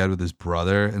relationship he had with his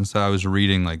brother. And so I was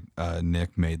reading like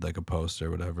Nick made like a post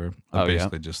or whatever. Oh, yeah.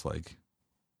 Basically just like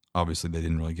obviously they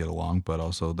didn't really get along, but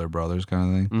also they're brothers kind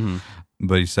of thing. Mm-hmm.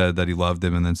 But he said that he loved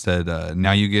him and then said,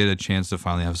 now you get a chance to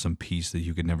finally have some peace that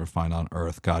you could never find on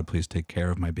earth. God, please take care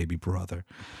of my baby brother.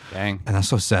 Dang. And that's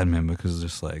so sad, man, because it's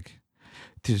just like,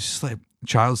 dude, it's just like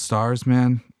child stars,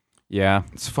 man. Yeah.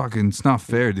 It's not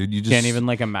fair, dude. You just Can't even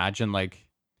like imagine like,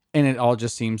 and it all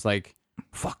just seems like,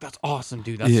 fuck, that's awesome,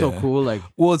 dude. That's so Yeah. cool. Like,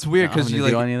 Well, it's weird not because having you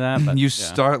to do like any of that, but, you yeah.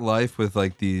 start life with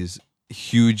like these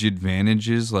huge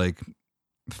advantages, like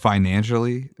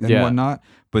financially and Yeah. whatnot,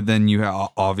 but then you have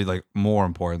obviously like more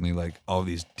importantly like all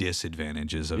these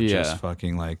disadvantages of Yeah. just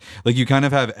fucking like you kind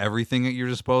of have everything at your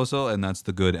disposal, and that's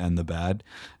the good and the bad.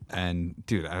 And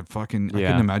dude, I couldn't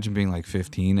Yeah. imagine being like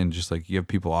 15 and just like you have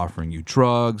people offering you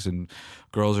drugs and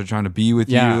girls are trying to be with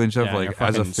Yeah. you and stuff. Yeah, like you're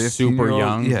as a fucking 15 super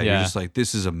young. yeah, you're Yeah. just like,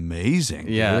 this is amazing.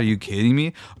 dude. Yeah. Are you kidding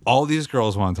me? All these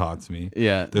girls want to talk to me.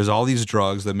 yeah. There's all these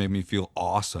drugs that make me feel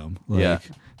awesome. Like, Yeah.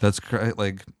 That's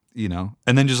like, you know,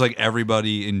 and then just like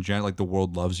everybody in general, like the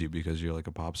world loves you because you're like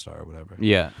a pop star or whatever.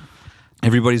 Yeah.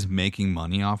 Everybody's making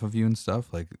money off of you and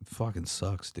stuff. Like, it fucking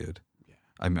sucks, dude.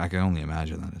 I mean, I can only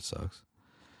imagine that it sucks.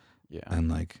 Yeah. And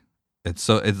like, it's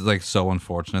like so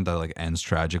unfortunate that it like ends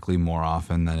tragically more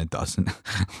often than it doesn't.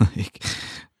 Like,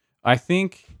 I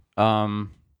think,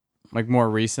 like more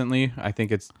recently, I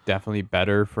think it's definitely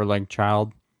better for like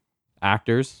child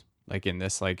actors, like in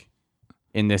this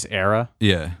era.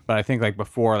 yeah, But I think like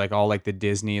before, like all like the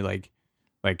Disney, like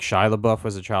Shia LaBeouf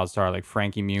was a child star, like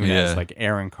Frankie Muniz, Yeah. like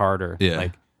Aaron Carter, Yeah.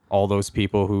 like all those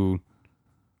people who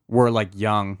were like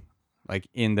young, like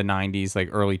in the 90s, like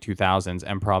early 2000s,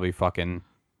 and probably fucking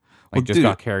like Well, just dude,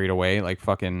 got carried away, like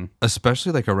fucking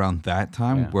especially like around that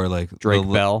time Yeah. where like Drake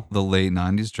Bell. the late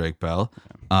 90s, Drake Bell.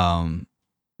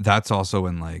 That's also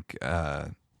when like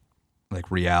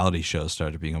reality shows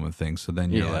started becoming a thing. So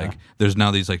then you're Yeah. like, there's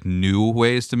now these like new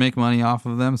ways to make money off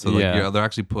of them. So like Yeah. they're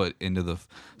actually put into the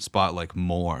spotlight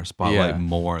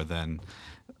more than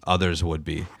others would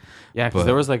be. yeah, because but-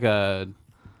 there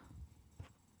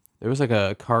was like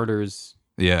a Carter's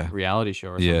Yeah. reality show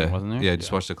or something, Yeah. wasn't there? Yeah. I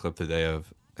just watched a clip today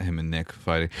of him and Nick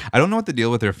fighting. I don't know what the deal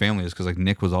with their family is because like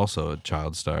Nick was also a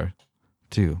child star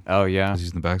too. Oh yeah. Because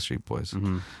he's in the Backstreet Boys.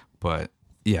 Mm-hmm. But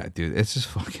yeah, dude, it's just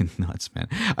fucking nuts, man.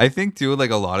 I think too, like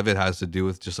a lot of it has to do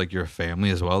with just like your family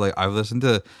as well. Like I've listened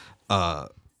to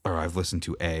or I've listened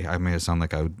to I made it sound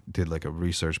like I did like a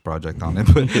research project on it,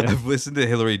 but I've listened to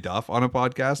Hillary Duff on a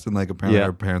podcast, and like apparently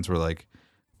her parents were like,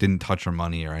 didn't touch her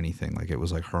money or anything. Like it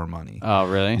was like her money. Oh,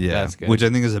 really? Yeah. That's good. Which I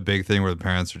think is a big thing where the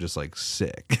parents are just like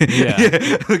sick. Yeah.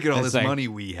 Look at all It's this like- money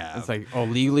we have. It's like, oh,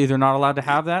 legally they're not allowed to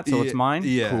have that, so it's mine?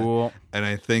 Yeah. Cool. And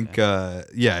I think,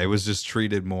 it was just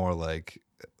treated more like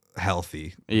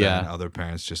healthy Yeah. than other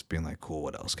parents just being like, cool,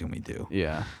 what else can we do?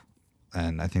 Yeah.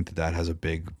 And I think that has a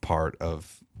big part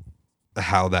of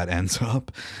how that ends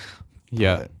up.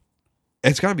 Yeah. But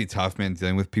it's got to be tough, man,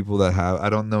 dealing with people that have, I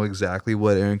don't know exactly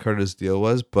what Aaron Carter's deal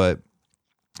was, but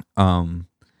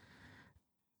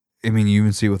I mean, you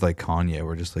even see with like Kanye,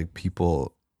 where just like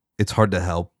people, it's hard to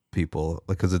help people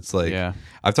because it's like, Yeah.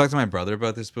 I've talked to my brother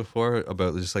about this before,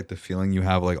 about just like the feeling you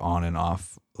have like on and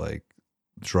off like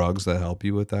drugs that help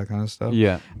you with that kind of stuff.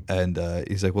 Yeah. And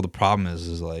he's like, well, the problem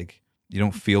is like you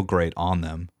don't feel great on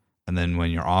them, and then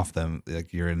when you're off them,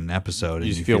 like you're in an episode and You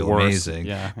you just feel, feel worse. amazing.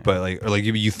 Yeah. But like, or like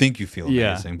you think you feel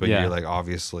Yeah, amazing, but yeah. you're like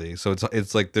obviously. So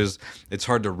it's like it's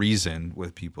hard to reason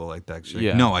with people like that. 'Cause you're like,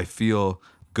 Yeah. no, I feel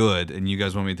good, and you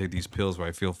guys want me to take these pills where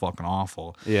I feel fucking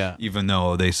awful. Yeah. Even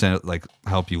though they said like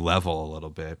help you level a little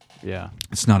bit, Yeah.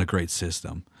 it's not a great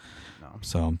system. No.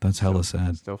 So that's hella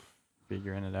sad. Still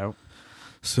figuring it out.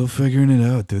 Still figuring it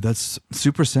out, dude. That's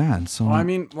super sad. So Well, I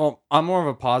mean, on more of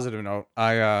a positive note,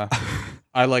 I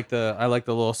like the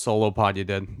little solo pod you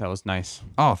did. That was nice.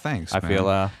 oh, thanks. I man.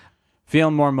 feel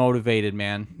feeling more motivated,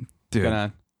 man. Dude.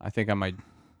 I think I might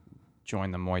join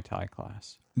the Muay Thai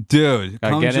class. Dude,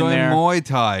 Gotta come get in join there. Muay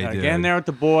Thai, dude. Get in there with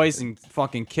the boys and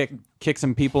fucking kick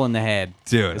some people in the head.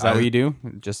 Dude, Is that I- what you do?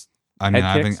 Just I mean,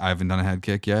 head kicks? I haven't done a head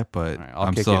kick yet, but All right, I'll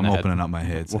I'm kick still you in the head. opening up my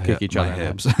hips. We'll kick each my other in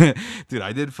hips. Dude,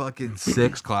 I did fucking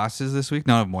 6 classes this week.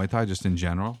 Not of Muay Thai, just in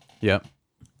general, Yep.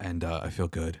 and I feel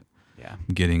good. Yeah.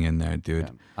 I'm getting in there, dude.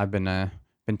 Yeah. I've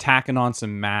been tacking on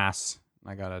some mass.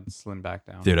 I gotta slim back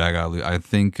down. Dude, I gotta. I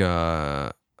think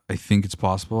it's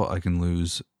possible I can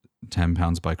lose 10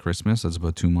 pounds by Christmas. That's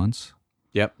about 2 months.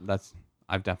 Yep.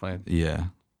 I've definitely Yeah.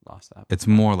 lost that. It's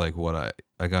more like what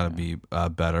I gotta be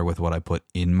better with what I put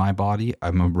in my body.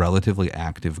 I'm a relatively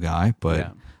active guy, but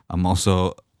Yeah. I'm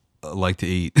also like to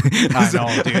eat. I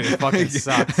know, dude. It fucking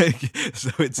sucks.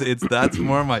 So it's that's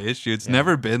more my issue. It's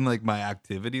never been like my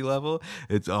activity level.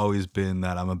 It's always been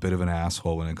that I'm a bit of an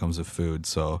asshole when it comes to food.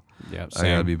 So Yeah. I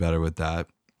gotta be better with that.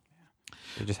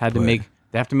 They just had to But- make.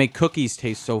 They have to make cookies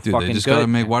taste so Dude, fucking they just good. gotta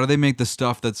make. Why do they make the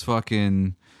stuff that's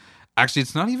fucking? Actually,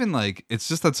 it's not even like. It's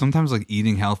just that sometimes like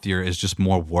eating healthier is just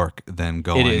more work than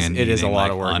going is- and it is a eating, lot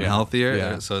like, of work, yeah. unhealthier.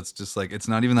 Yeah. So it's just like it's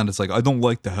not even that it's like I don't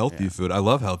like the healthy food. I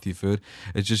love healthy food.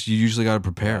 It's just you usually got to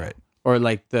prepare it. Or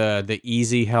like the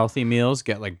easy healthy meals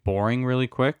get like boring really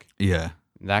quick. Yeah,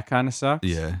 That kind of sucks.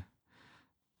 yeah.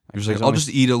 You're just there's like, I'll only- just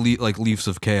eat like leaves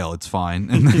of kale. It's fine.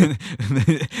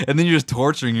 And then you're just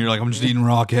torturing. You're like, I'm just eating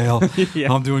raw kale.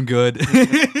 Yeah. I'm doing good.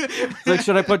 It's like,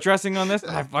 should I put dressing on this?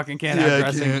 I fucking can't have I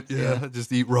dressing. can't. Yeah,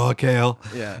 just eat raw kale.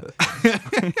 Yeah.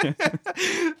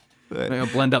 I'll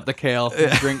blend up the kale.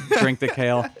 Drink the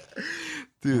kale.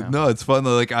 Dude, no, it's fun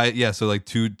though. Like so like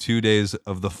two days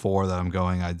of the 4 that I'm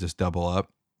going, I just double up,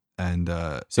 and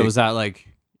So is that like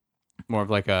more of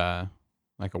like a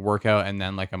workout and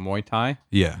then like a Muay Thai?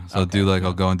 yeah. So I'll do Okay, like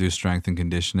I'll go and do strength and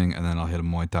conditioning, and then I'll hit a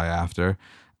Muay Thai after,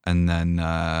 and then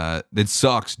it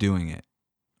sucks doing it,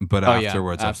 but Oh, yeah,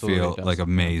 afterwards I absolutely feel it does. like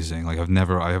amazing. Like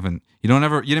I haven't. You know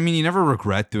what I mean? You never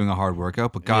regret doing a hard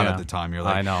workout, but God, Yeah. at the time you're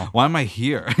like, I know. why am I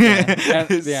here?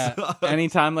 And, yeah.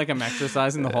 Anytime like I'm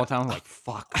exercising, the whole time I'm like,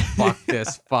 fuck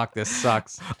this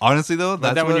sucks. Honestly though, But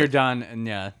that's then when what- you're done,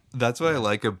 and That's what I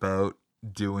like about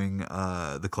doing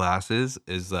the classes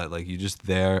is that like you just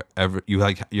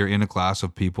you're in a class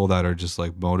of people that are just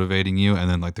like motivating you, and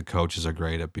then like the coaches are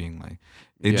great at being like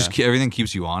everything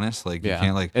keeps you honest. Like you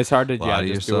can't like it's hard to lie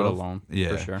to just do it yourself. alone. Yeah,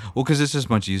 For sure. Well, because it's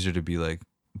just much easier to be like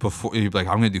before you're like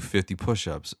I'm gonna do 50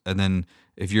 push-ups, and then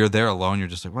if you're there alone, you're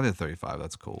just like, well, I did 35.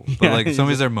 That's cool. But Yeah, like you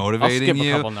somebody's just- there motivating skip a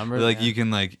you, couple numbers, like yeah. you can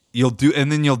like you'll do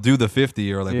the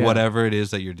 50 or like Yeah. whatever it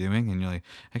is that you're doing, and you're like,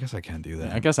 I guess I can do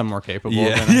that. I guess I'm more capable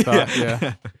Yeah. than I thought.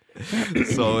 Yeah.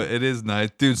 So it is nice,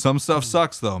 dude. Some stuff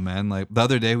sucks though, man. Like the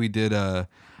other day we did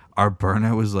our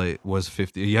burnout was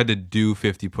 50. You had to do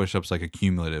 50 push-ups like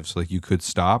accumulative, so like you could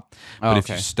stop, but Oh, if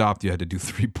you okay. stopped, you had to do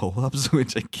 3 pull-ups,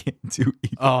 which I can't do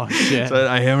either. Oh shit. So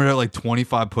I hammered out like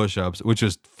 25 push-ups, which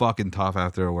was fucking tough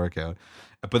after a workout.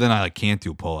 But then I like can't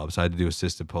do pull-ups. I had to do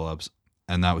assisted pull-ups,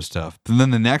 and that was tough. And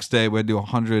then the next day we had to do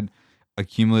 100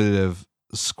 accumulative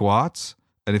squats,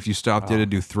 And if you stopped, you had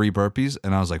to do 3 burpees,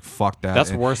 and I was like, "Fuck that!"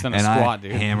 That's worse than a and squat, I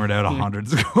dude. hammered out 100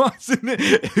 squats, and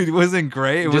it wasn't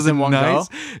great. It Just in wasn't one nice.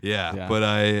 go? Yeah, Yeah. but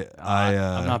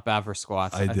I'm not bad for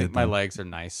squats. I I did think my them. legs are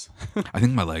nice. I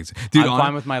think my legs, dude. I'm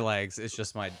fine with my legs. It's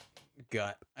just my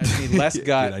gut. I just need less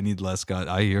gut. Dude, I need less gut.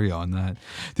 I hear you on that,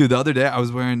 dude. The other day I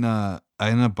was wearing. I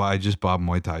just bought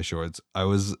Muay Thai shorts.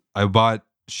 I bought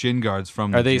shin guards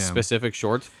from. Are the they gym. specific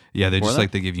shorts? Yeah, they for just that?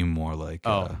 like they give you more like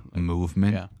like-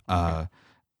 movement. yeah.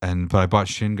 But I bought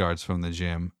shin guards from the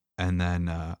gym, and then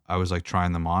I was like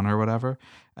trying them on or whatever,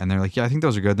 and they're like, "Yeah, I think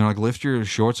those are good." And they're like, "Lift your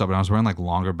shorts up," and I was wearing like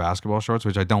longer basketball shorts,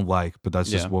 which I don't like, but that's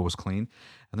just Yeah. what was clean.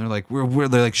 And they're like,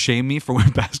 they're like shame me for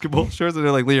wearing basketball shorts, and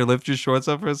they're like, "Leah, lift your shorts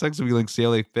up for a second so we can like see how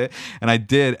they fit." And I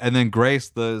did, and then Grace,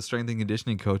 the strength and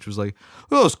conditioning coach, was like,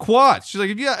 "Oh, those quads." She's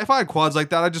like, "If I had quads like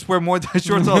that, I'd just wear Muay Thai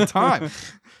shorts all the time."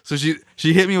 So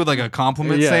she hit me with like a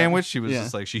compliment Yeah. sandwich. She was Yeah.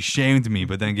 just like, she shamed me,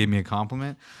 but then gave me a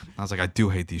compliment. I was like, I do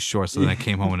hate these shorts. So then I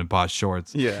came home and bought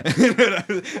shorts. Yeah.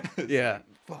 Yeah.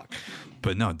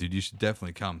 But no, dude, you should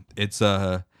definitely come. It's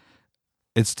tough.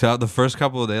 The first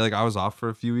couple of days, like I was off for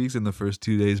a few weeks, and the first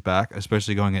 2 days back,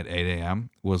 especially going at 8 a.m.,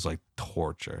 was like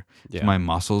torture. Yeah. My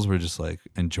muscles were just like,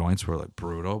 and joints were like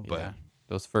brutal. But Yeah.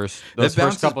 Those first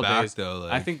bounces couple back, days, though,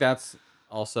 like- I think that's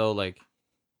also like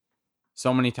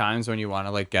so many times when you want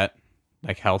to like get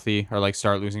like healthy or like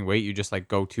start losing weight, you just like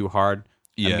go too hard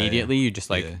Yeah, immediately. You just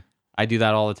like Yeah. I do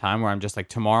that all the time where I'm just like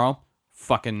tomorrow,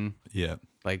 fucking yeah.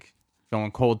 like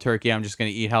going cold turkey. I'm just gonna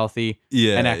eat healthy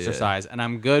Yeah, and yeah. exercise, and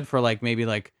I'm good for like maybe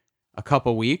like a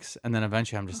couple weeks, and then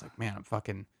eventually I'm just like, man, I'm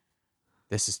fucking.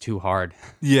 This is too hard.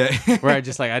 Yeah. Where I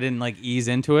just like I didn't like ease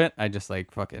into it. I just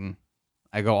like fucking.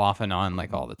 I go off and on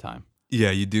like all the time.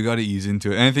 Yeah, you do got to ease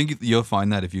into it. And I think you'll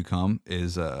find that if you come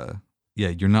is yeah,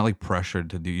 you're not like pressured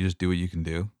to do, you just do what you can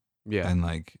do. Yeah. And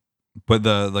like but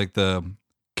the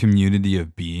community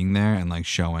of being there and like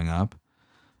showing up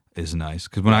is nice.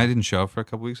 Cuz when I didn't show up for a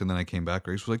couple weeks and then I came back,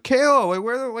 Grace was like, "Kayla,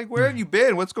 where have you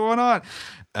been? What's going on?"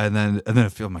 And then I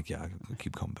feel I'm like, "Yeah, I'll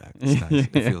keep coming back." It's nice.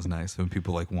 It feels nice when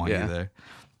people like want Yeah. you there.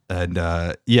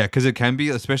 And yeah, cuz it can be,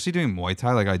 especially doing Muay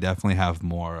Thai, like I definitely have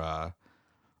more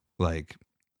like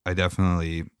I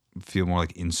definitely feel more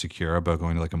like insecure about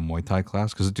going to like a Muay Thai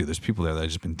class because dude, there's people there that have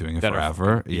just been doing it That are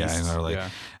forever. fucking Yeah, and beasts. they're like, Yeah.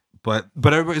 but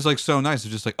everybody's like so nice.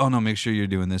 It's just like, oh no, make sure you're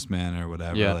doing this, man, or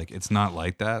whatever. Yeah. Like it's not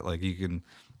like that. Like you can,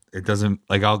 it doesn't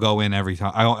like I'll go in every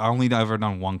time. I only ever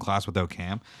done one class without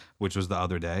Cam, which was the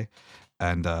other day.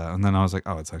 And then I was like,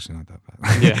 oh, it's actually not that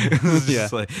bad. Yeah. It's Yeah.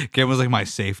 just like Cam was like my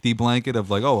safety blanket of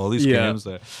like, oh, well, at least Yeah. Cam's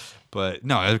there. But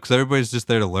no, because everybody's just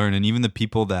there to learn, and even the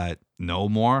people that know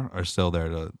more are still there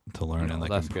to learn No, and like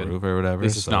that's good. improve or whatever.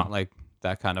 This is So- not like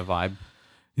that kind of vibe.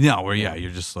 no, where yeah,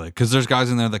 you're just like, because there's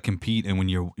guys in there that compete, and when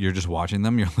you're just watching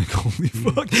them, you're like, holy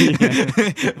fuck.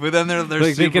 But then they're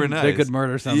Like, super nice. They could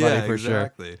murder somebody for sure.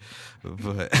 exactly.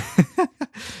 But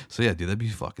so yeah, dude, that'd be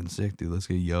fucking sick, dude. Let's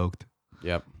get yoked,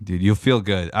 Yep. dude. You'll feel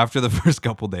good after the first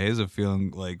couple days of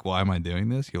feeling like, why am I doing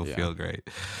this? You'll Yeah. feel great.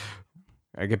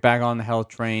 I get back on the health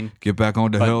train. Get back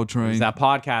on the But hell it's train, that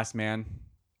podcast, man.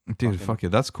 dude. fucking- Fuck it,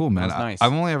 that's cool, man. That's nice.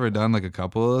 I've only ever done like a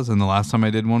couple of those, and the last time I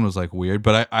did one was like weird.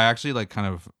 But I actually like kind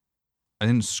of, I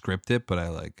didn't script it, but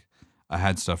I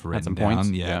had stuff written some down. points?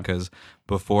 Yeah, Yeah. because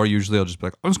before usually I'll just be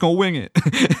like, I'm just gonna wing it.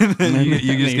 And then you just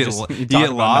You get just- lo- you you talk get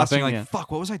about lost. And nothing, you're like, yeah.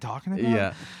 fuck, what was I talking about?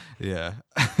 Yeah. Yeah.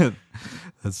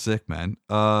 That's sick, man.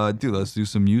 Dude, let's do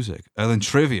some music. And then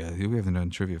trivia. Dude, we haven't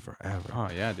done trivia forever. Oh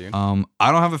yeah, dude.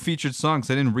 I don't have a featured song because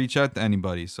I didn't reach out to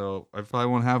anybody, so I probably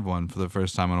won't have one for the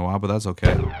first time in a while, but that's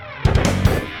okay.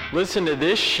 Listen to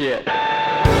this shit.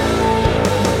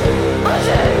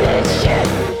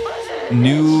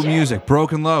 New music,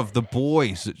 Broken Love. The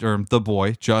boy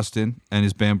Justin and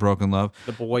his band Broken Love.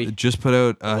 The boy. just put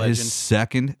out legend. his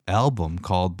second album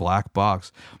called Black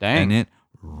Box, Dang. and it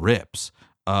rips.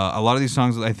 A lot of these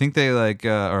songs, I think they like,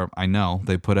 or I know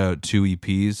they put out 2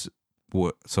 EPs,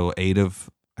 so eight of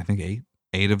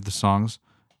the songs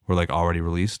were like already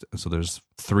released. So there's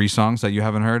 3 songs that you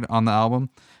haven't heard on the album.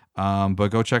 But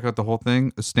go check out the whole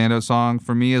thing. A standout song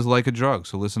for me is Like a Drug,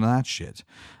 so listen to that shit.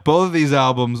 Both of these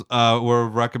albums were a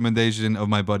recommendation of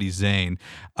my buddy Zane.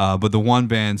 But the one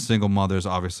band, Single Mothers,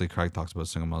 obviously Craig talks about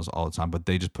Single Mothers all the time, but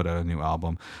they just put out a new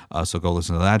album. So go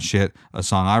listen to that shit. A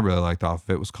song I really liked off of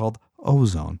it was called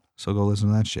Ozone. So go listen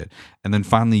to that shit. And then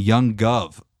finally, Young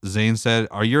Gov. Zane said,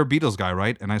 "Are you a Beatles guy,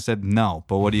 right?" And I said, "No,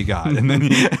 but what do you got?" And then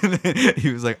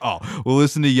he was like, "Oh, well,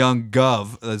 listen to Young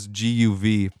Gov. That's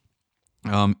Guv.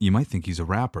 You might think he's a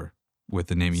rapper." with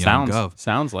the name Young Gov.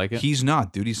 Sounds like it. He's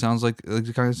not, dude. He sounds like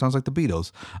he kind of sounds like the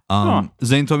Beatles.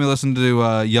 Zane told me to listen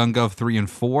to Young Gov 3 and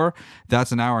 4.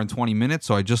 That's an hour and 20 minutes,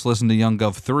 so I just listened to Young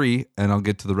Gov 3, and I'll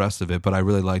get to the rest of it. But I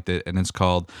really liked it, and it's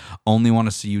called "Only Want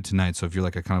to See You Tonight." So if you're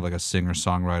like a kind of like a singer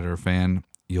songwriter fan,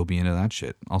 you'll be into that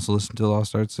shit. Also listen to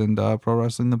Lost Arts and Pro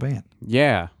Wrestling the Band.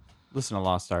 Yeah. Listen to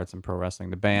Lost Arts and Pro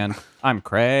Wrestling the Band. I'm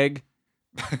Craig.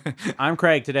 I'm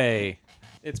Craig today.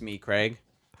 It's me, Craig.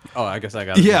 Oh, I guess I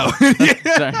got it. Yeah.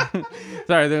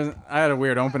 Sorry, I had a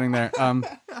weird opening there.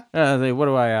 What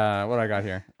do I got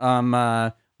here?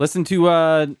 Listen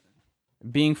to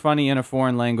Being Funny in a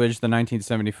Foreign Language, the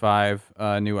 1975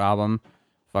 new album.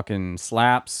 Fucking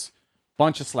slaps.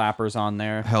 Bunch of slappers on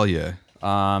there. Hell yeah.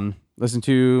 Listen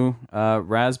to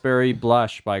Raspberry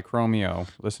Blush by Chromeo.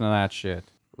 Listen to that shit.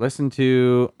 Listen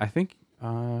to, I think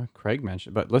Craig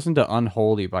mentioned, but listen to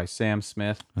Unholy by Sam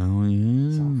Smith. Oh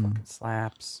yeah. Some fucking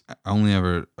slaps. I only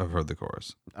ever have heard the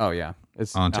chorus. Oh yeah,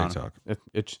 it's On I don't TikTok. know.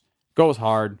 It goes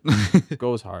hard.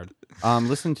 Goes hard.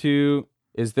 Listen to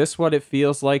Is This What It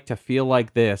Feels Like to Feel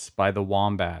Like This by the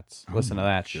Wombats. Listen to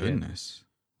that Goodness.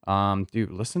 shit.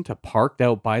 Dude, listen to Parked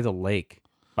Out by the Lake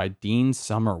by Dean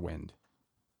Summerwind.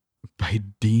 By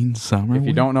Dean Summerwind? If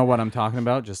you don't know what I'm talking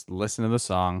about, just listen to the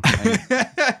song. And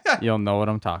you'll know what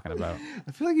I'm talking about.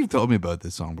 I feel like you've told me about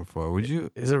this song before. Would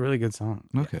you? It's a really good song.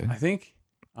 Okay. I think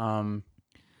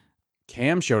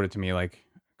Cam showed it to me like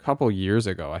a couple years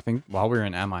ago. I think while we were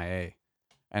in MIA.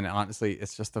 And honestly,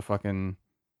 it's just a fucking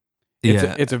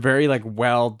it's a very like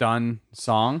well done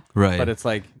song. Right. But it's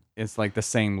like the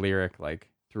same lyric like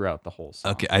throughout the whole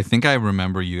song. Okay, I think I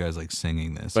remember you guys like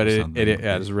singing this. But or it something.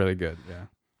 is really good. Yeah.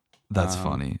 That's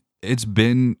funny. It's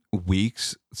been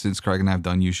weeks since Craig and I have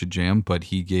done You Should Jam, but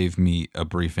he gave me a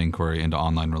brief inquiry into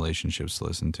online relationships to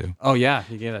listen to. Oh yeah,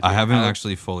 he gave that. I haven't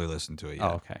actually fully listened to it yet.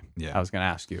 Oh okay. Yeah. I was gonna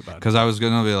ask you about it. Because I was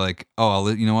gonna be like,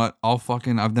 you know what?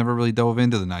 I've never really dove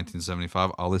into the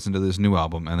 1975. I'll listen to this new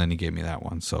album, and then he gave me that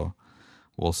one. So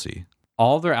we'll see.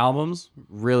 All of their albums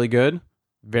really good,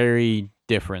 very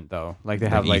different though. Like they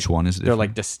have each one is they're different?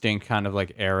 like distinct kind of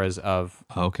like eras of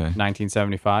Okay.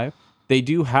 1975. They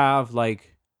do have like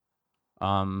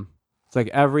it's like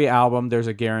every album there's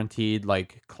a guaranteed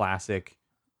like classic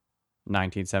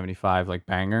 1975 like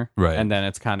banger. Right. And then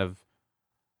it's kind of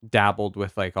dabbled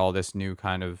with like all this new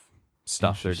kind of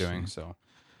stuff they're doing. So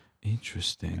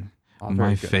Interesting. All very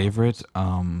My good favorite,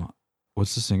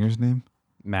 what's the singer's name?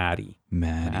 Maddie.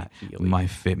 Matt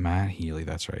Healy. Matt Healy,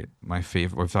 that's right. My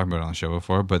favorite. We've talked about it on the show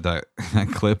before, but that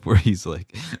clip where he's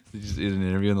like, he's in an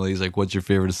interview and the lady's like, "What's your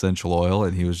favorite essential oil?"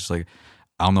 And he was just like,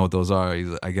 "I don't know what those are." He's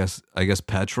like, I guess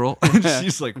petrol. And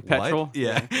she's like, "What?" Petrol?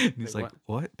 Yeah. Yeah. And he's like,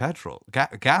 "What? Petrol?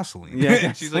 Gasoline?" Yeah,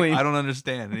 And she's like, gasoline. "I don't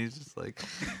understand." And he's just like,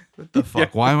 "What the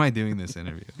fuck? Why am I doing this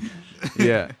interview?"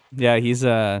 Yeah, he's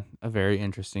a very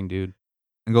interesting dude.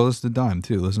 And go listen to Dime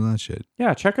too. Listen to that shit.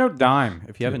 Yeah, check out Dime.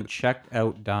 If you haven't checked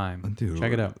out Dime, Dude,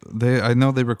 check it out. I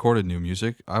know they recorded new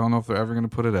music. I don't know if they're ever gonna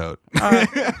put it out.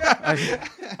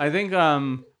 I think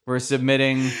we're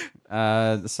submitting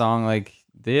the song like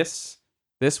this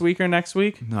week or next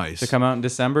week Nice. to come out in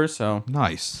December. So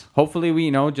Nice. hopefully we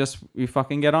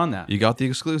fucking get on that. You got the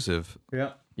exclusive.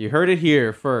 Yeah, you heard it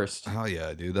here first. Hell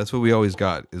yeah, dude. That's what we always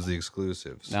got is the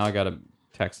exclusives. Now I gotta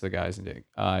text the guys and dig.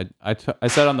 I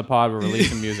said on the pod we're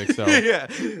releasing music, so yeah.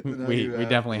 we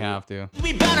definitely have to.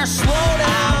 We better slow down.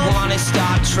 I wanna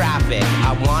stop traffic.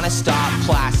 I wanna stop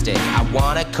plastic. I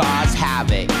wanna cause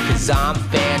havoc. Cause I'm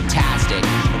fantastic.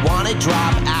 I wanna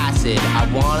drop acid. I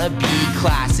wanna be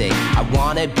classic. I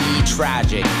wanna be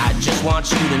tragic. I just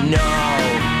want you to know.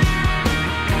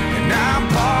 And I'm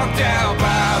parked out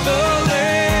by the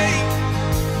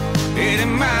lake, 80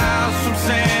 miles from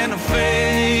Santa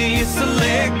Fe. It's a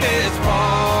lake that's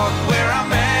park where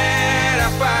I'm at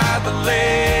out by the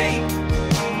lake.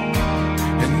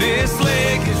 And this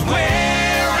lake is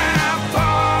where I'm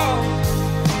parked,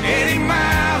 80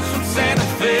 miles from Santa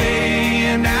Fe.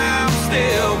 And I'm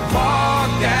still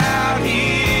parked out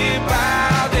here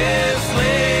by this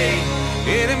lake,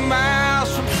 80 miles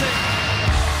from Santa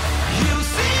Fe. You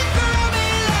see through me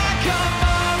like I'm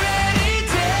already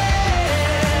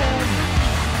dead.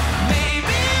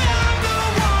 Maybe I'm the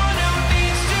one who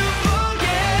needs to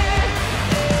forget.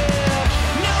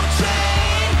 No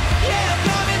train, yeah, I'm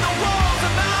plumbing the walls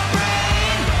of my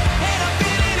brain, and I'm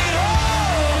feeling it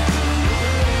all.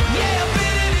 Yeah, I'm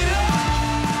feeling it all.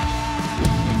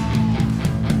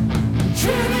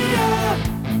 Trivia,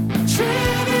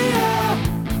 trivia.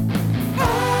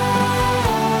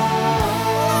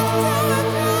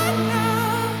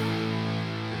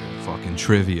 Fucking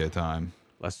trivia time.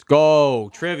 Let's go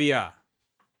trivia.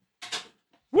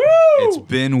 Woo! It's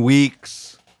been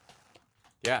weeks.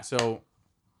 Yeah, so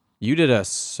you did a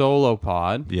solo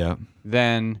pod. Yeah.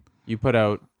 Then you put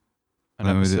out an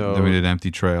episode. Then we did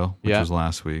Empty Trail, which Yeah. was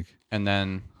last week. And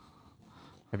then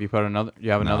have you put another?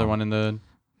 You have another No. one in the.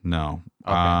 No.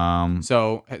 Okay.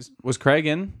 So was Craig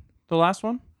in the last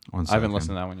one? One I haven't second. listened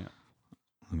to that one yet.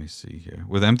 Let me see here.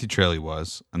 With Empty Trail he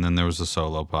was, and then there was a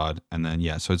solo pod, and then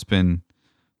so it's been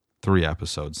 3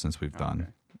 episodes since we've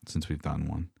done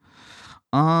one.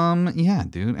 Yeah,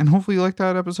 dude. And hopefully you liked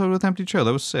that episode with Empty Trail.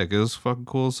 That was sick. It was fucking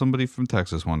cool. Somebody from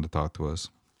Texas wanted to talk to us.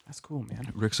 That's cool,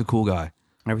 man. Rick's a cool guy.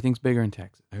 Everything's bigger in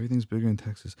Texas. Everything's bigger in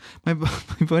Texas. My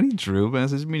buddy Drew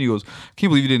messaged me and he goes, I can't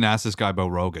believe you didn't ask this guy about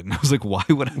Rogan. And I was like, why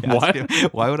would I ask What? him?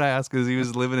 Why would I ask? Because he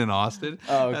was living in Austin.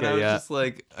 Oh, okay, And I was yeah. just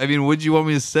like, I mean, what'd you want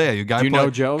me to say? A guy Do you know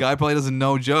Joe? Guy probably doesn't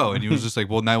know Joe. And he was just like,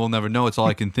 well, now we'll never know. It's all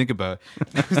I can think about.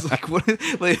 I was like, what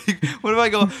if I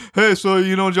go, hey, so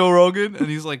you know Joe Rogan? And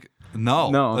he's like,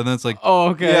 no. No. And then it's like,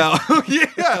 Oh, okay. Yeah.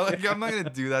 Yeah. Like, I'm not going to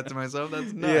do that to myself.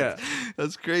 That's nuts. Yeah.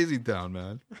 That's crazy town,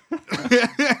 man.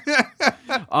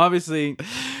 Obviously,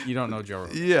 you don't know Joe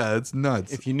Rogan. Yeah, it's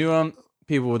nuts. If you knew him,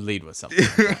 people would lead with something.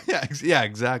 Yeah,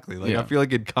 exactly. Like Yeah. I feel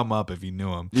like it'd come up if you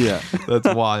knew him. Yeah.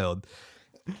 That's wild.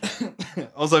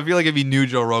 Also, I feel like if he knew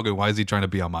Joe Rogan, why is he trying to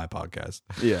be on my podcast?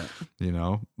 Yeah. You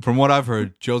know, from what I've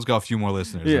heard, Joe's got a few more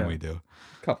listeners Yeah. than we do.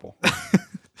 Couple.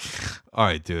 All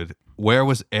right, dude. Where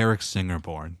was Eric Singer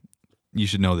born? You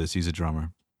should know this. He's a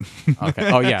drummer.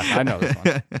 Okay. Oh yeah, I know this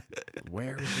one.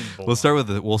 Where is he born?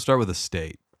 We'll start with a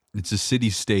state. It's a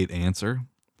city-state answer.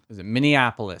 Is it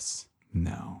Minneapolis?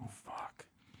 No, Fuck.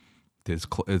 it's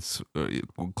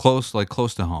close, like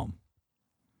close to home.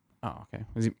 Oh, okay.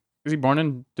 Was he born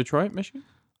in Detroit, Michigan?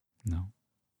 No,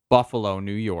 Buffalo,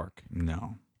 New York.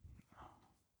 no.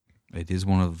 It is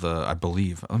one of the, I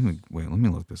believe. Let me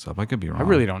look this up. I could be wrong. I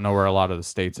really don't know where a lot of the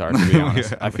states are, to be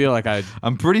honest. I feel like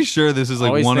I'm pretty sure this is like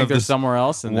always one think of they're the somewhere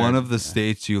else. And one they're- of the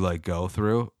states you like go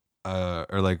through, or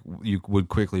like you would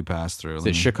quickly pass through. Is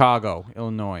Let it me- Chicago,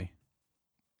 Illinois?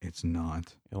 It's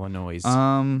not. Illinois.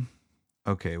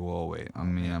 Okay. Well, wait. I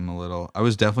mean, I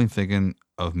was definitely thinking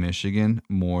of Michigan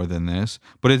more than this,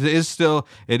 but it is still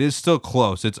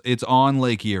close. It's on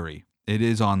Lake Erie. It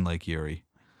is on Lake Erie.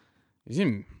 Is he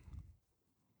in...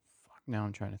 Fuck, now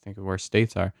I'm trying to think of where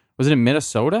states are. Was it in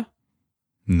Minnesota?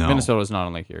 No. Minnesota's not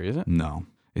on Lake Erie, is it? No.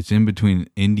 It's in between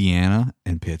Indiana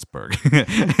and Pittsburgh. You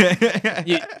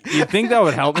think that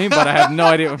would help me, but I have no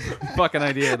idea, fucking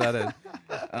idea what that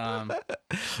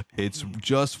is. It's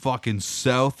just fucking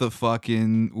south of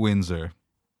fucking Windsor.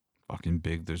 Fucking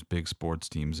big. There's big sports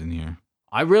teams in here.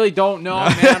 I really don't know,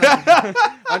 man.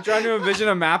 I'm trying to envision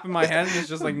a map in my head, and it's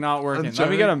just like not working. Let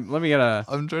me get a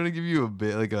I'm trying to give you a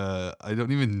bit like I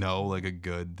don't even know like a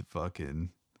good fucking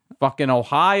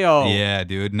Ohio. Yeah,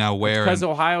 dude. Now where? Because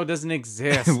Ohio doesn't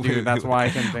exist, dude. That's why I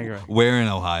couldn't think of it. Where in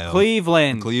Ohio?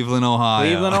 Cleveland, Ohio.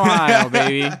 Cleveland, Ohio,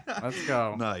 baby. Let's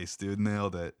go. Nice, dude.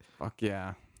 Nailed it. Fuck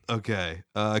yeah. Okay.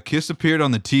 Kiss appeared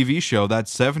on the TV show That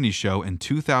 70s Show in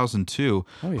 2002.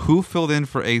 Oh, yeah. Who filled in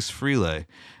for Ace Frehley?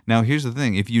 Now, here's the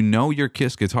thing. If you know your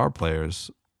Kiss guitar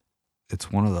players, it's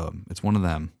one of them. It's one of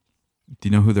them. Do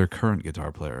you know who their current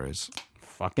guitar player is?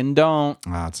 Fucking don't.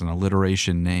 It's an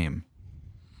alliteration name.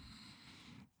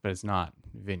 But it's not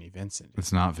Vinnie Vincent.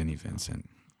 It's not Vinnie Vincent.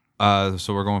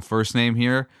 So we're going first name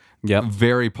here. Yep.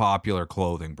 Very popular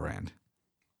clothing brand.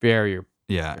 Very.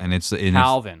 Yeah, and it's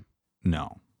Calvin.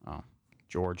 No. Oh,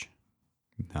 George.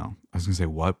 No. I was gonna say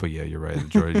what, but yeah, you're right.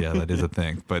 George, yeah, that is a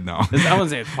thing. But no. I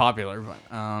wouldn't say it's popular,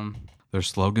 but Their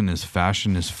slogan is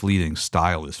 "Fashion is fleeting,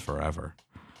 style is forever."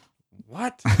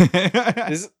 what?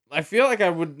 I feel like I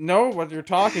would know what you're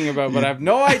talking about, but I have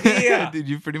no idea. Dude,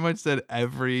 you pretty much said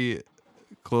every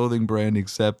clothing brand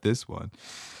except this one.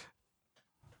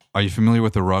 Are you familiar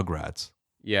with the Rugrats?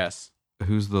 Yes.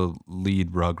 Who's the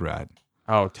lead Rugrat?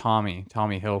 Oh, Tommy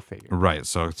Hilfiger. Right.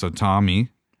 So Tommy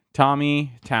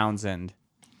Townsend.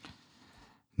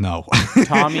 No.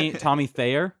 Tommy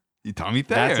Thayer. Tommy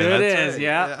Thayer. That's who it is. right.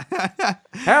 Yeah.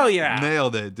 Hell yeah.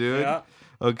 Nailed it, dude. Yeah.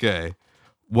 Okay.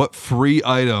 What free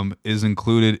item is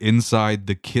included inside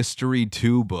the Kistery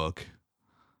 2 book?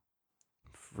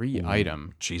 Free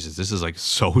item. Jesus, this is like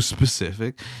so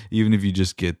specific. Even if you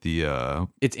just get the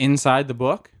It's inside the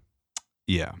book?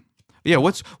 yeah. Yeah,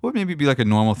 what maybe be like a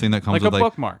normal thing that comes Like with a like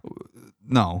bookmark.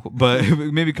 No, but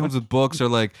maybe comes with books or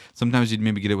like sometimes you'd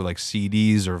maybe get it with like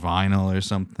CDs or vinyl or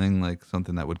something like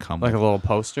something that would come Like with a little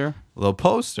poster? a little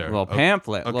poster. A little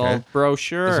pamphlet, a okay. little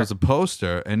brochure. So it's a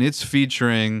poster and it's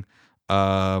featuring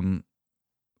a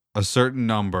certain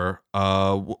number.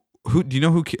 Who do you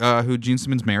know who Gene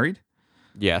Simmons married?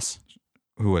 Yes.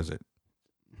 Who was it?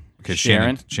 Okay,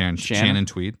 Sharon. Shannon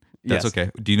Tweed. That's Yes. okay.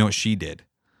 Do you know what she did?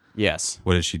 Yes.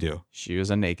 What did she do? She was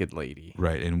a naked lady.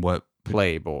 Right. And what?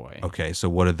 Playboy. Okay. So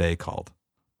what are they called?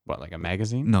 What, like a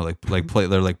magazine? No,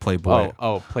 they're like Playboy.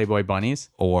 Oh, Playboy bunnies?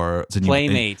 Or it's a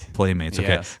Playmate. Playmates. Okay.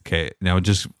 Yes. Okay. Now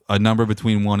just a number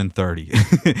between 1 and 30.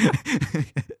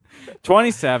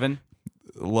 27.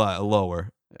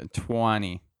 Lower.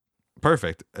 20.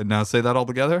 Perfect. And now say that all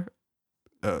together.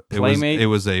 Playmate. It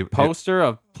was a poster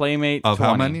of Playmate. Of 20.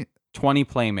 how many? 20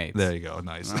 Playmates. There you go.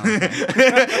 Nice.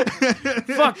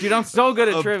 Fuck, dude, I'm so good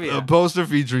at trivia. A poster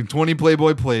featuring 20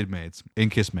 Playboy Playmates in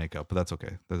Kiss makeup, but that's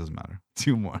okay. That doesn't matter.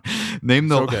 2 more. Name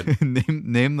the So good.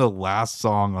 name the last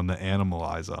song on the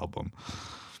Animalize album.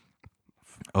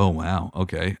 Oh wow.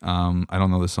 Okay. I don't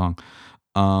know this song.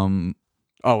 Oh,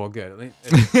 well, good.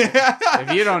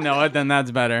 If you don't know it, then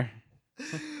that's better.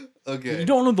 Okay. You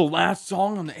don't know the last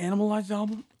song on the Animalize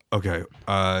album? Okay.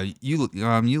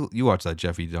 You watched that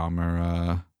Jeffrey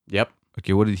Dahmer? Yep.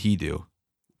 Okay. What did he do?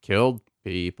 Killed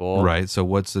people. Right. So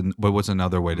what's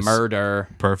another way to murder?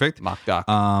 Perfect. Mock duck.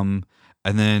 And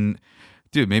then,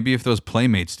 dude, maybe if those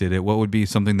Playmates did it, what would be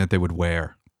something that they would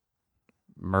wear?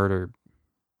 Murder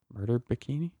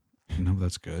bikini. No,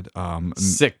 that's good.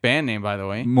 Sick band name, by the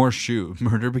way. More shoe.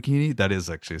 Murder bikini. That is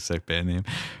actually a sick band name.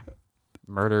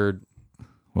 Murdered.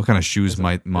 What kind of shoes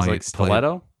might like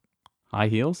stiletto? High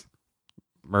heels?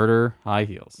 Murder high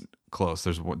heels. Close.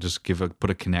 There's just put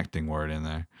a connecting word in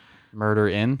there. Murder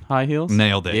in high heels?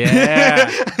 Nailed it. Yeah.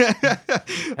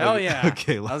 Hell yeah.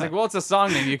 Okay. I was like, well, it's a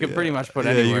song name. You could pretty much put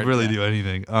any you word. can really do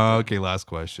anything. Okay, last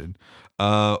question.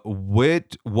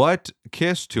 What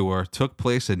Kiss tour took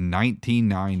place in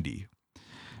 1990?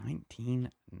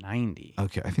 1990.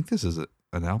 Okay, I think this is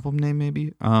an album name,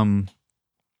 maybe.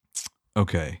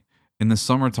 Okay. In the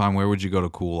summertime, where would you go to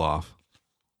cool off?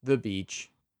 The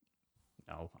beach.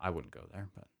 No, I wouldn't go there.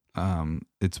 But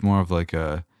It's more of like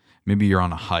maybe you're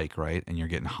on a hike, right? And you're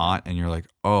getting hot, and you're like,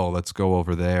 oh, let's go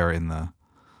over there in the.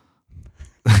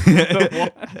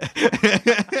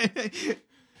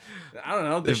 I don't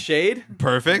know. The shade.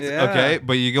 Perfect. Yeah. Okay,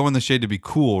 but you go in the shade to be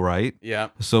cool, right? Yeah.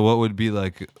 So what would be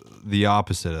like the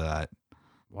opposite of that?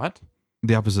 What?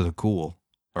 The opposite of cool.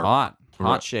 Or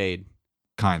Hot shade.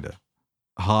 Kinda.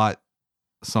 Hot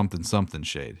something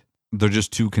shade. They're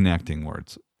just 2 connecting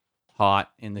words.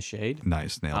 Hot in the shade.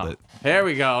 Nice, nailed it. There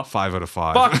we go. 5 out of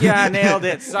 5. Fuck yeah, I nailed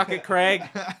it. Suck it, Craig.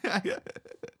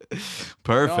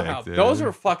 Perfect. Dude. Those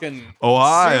are fucking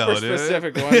Ohio, super dude.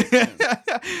 specific ones.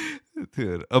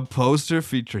 Dude, a poster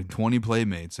featuring 20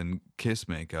 Playmates and Kiss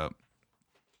makeup.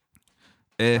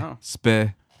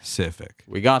 Specific.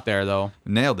 We got there though.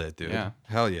 Nailed it, dude. Yeah.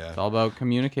 Hell yeah. It's all about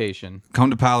communication. Come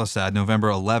to Palisade, November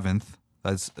 11th.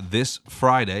 That's this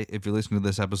Friday. If you're listening to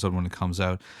this episode when it comes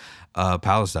out,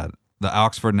 Palisade, the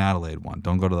Oxford and Adelaide one.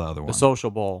 Don't go to the other one. The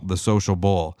Social Bowl. The Social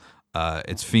Bowl.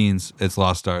 It's Fiends, it's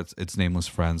Lost Arts, it's Nameless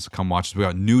Friends. Come watch us. We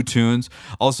got new tunes.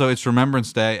 Also, it's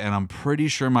Remembrance Day, and I'm pretty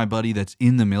sure my buddy that's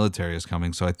in the military is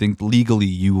coming. So I think legally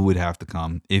you would have to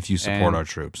come if you support And our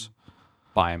troops.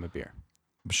 Buy him a beer.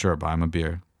 Sure, buy him a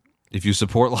beer. If you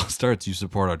support Lost Arts, you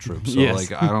support our troops. So Yes.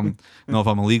 like, I don't know if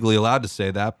I'm legally allowed to say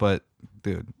that, but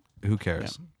dude, who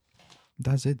cares? Yeah.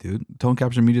 That's it, dude.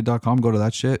 ToneCaptureMedia.com. Go to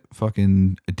that shit.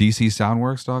 Fucking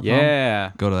DCSoundworks.com.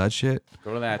 Yeah. Go to that shit.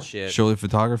 Go to that shit.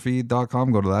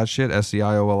 ShirleyPhotography.com. Go to that shit.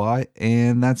 SCIOLI.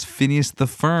 And that's Phineas the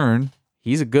Fern.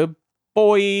 He's a good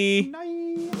boy.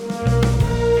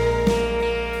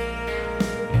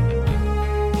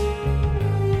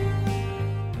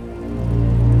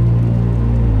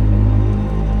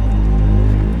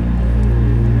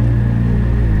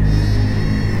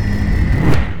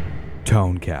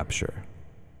 Tone Capture.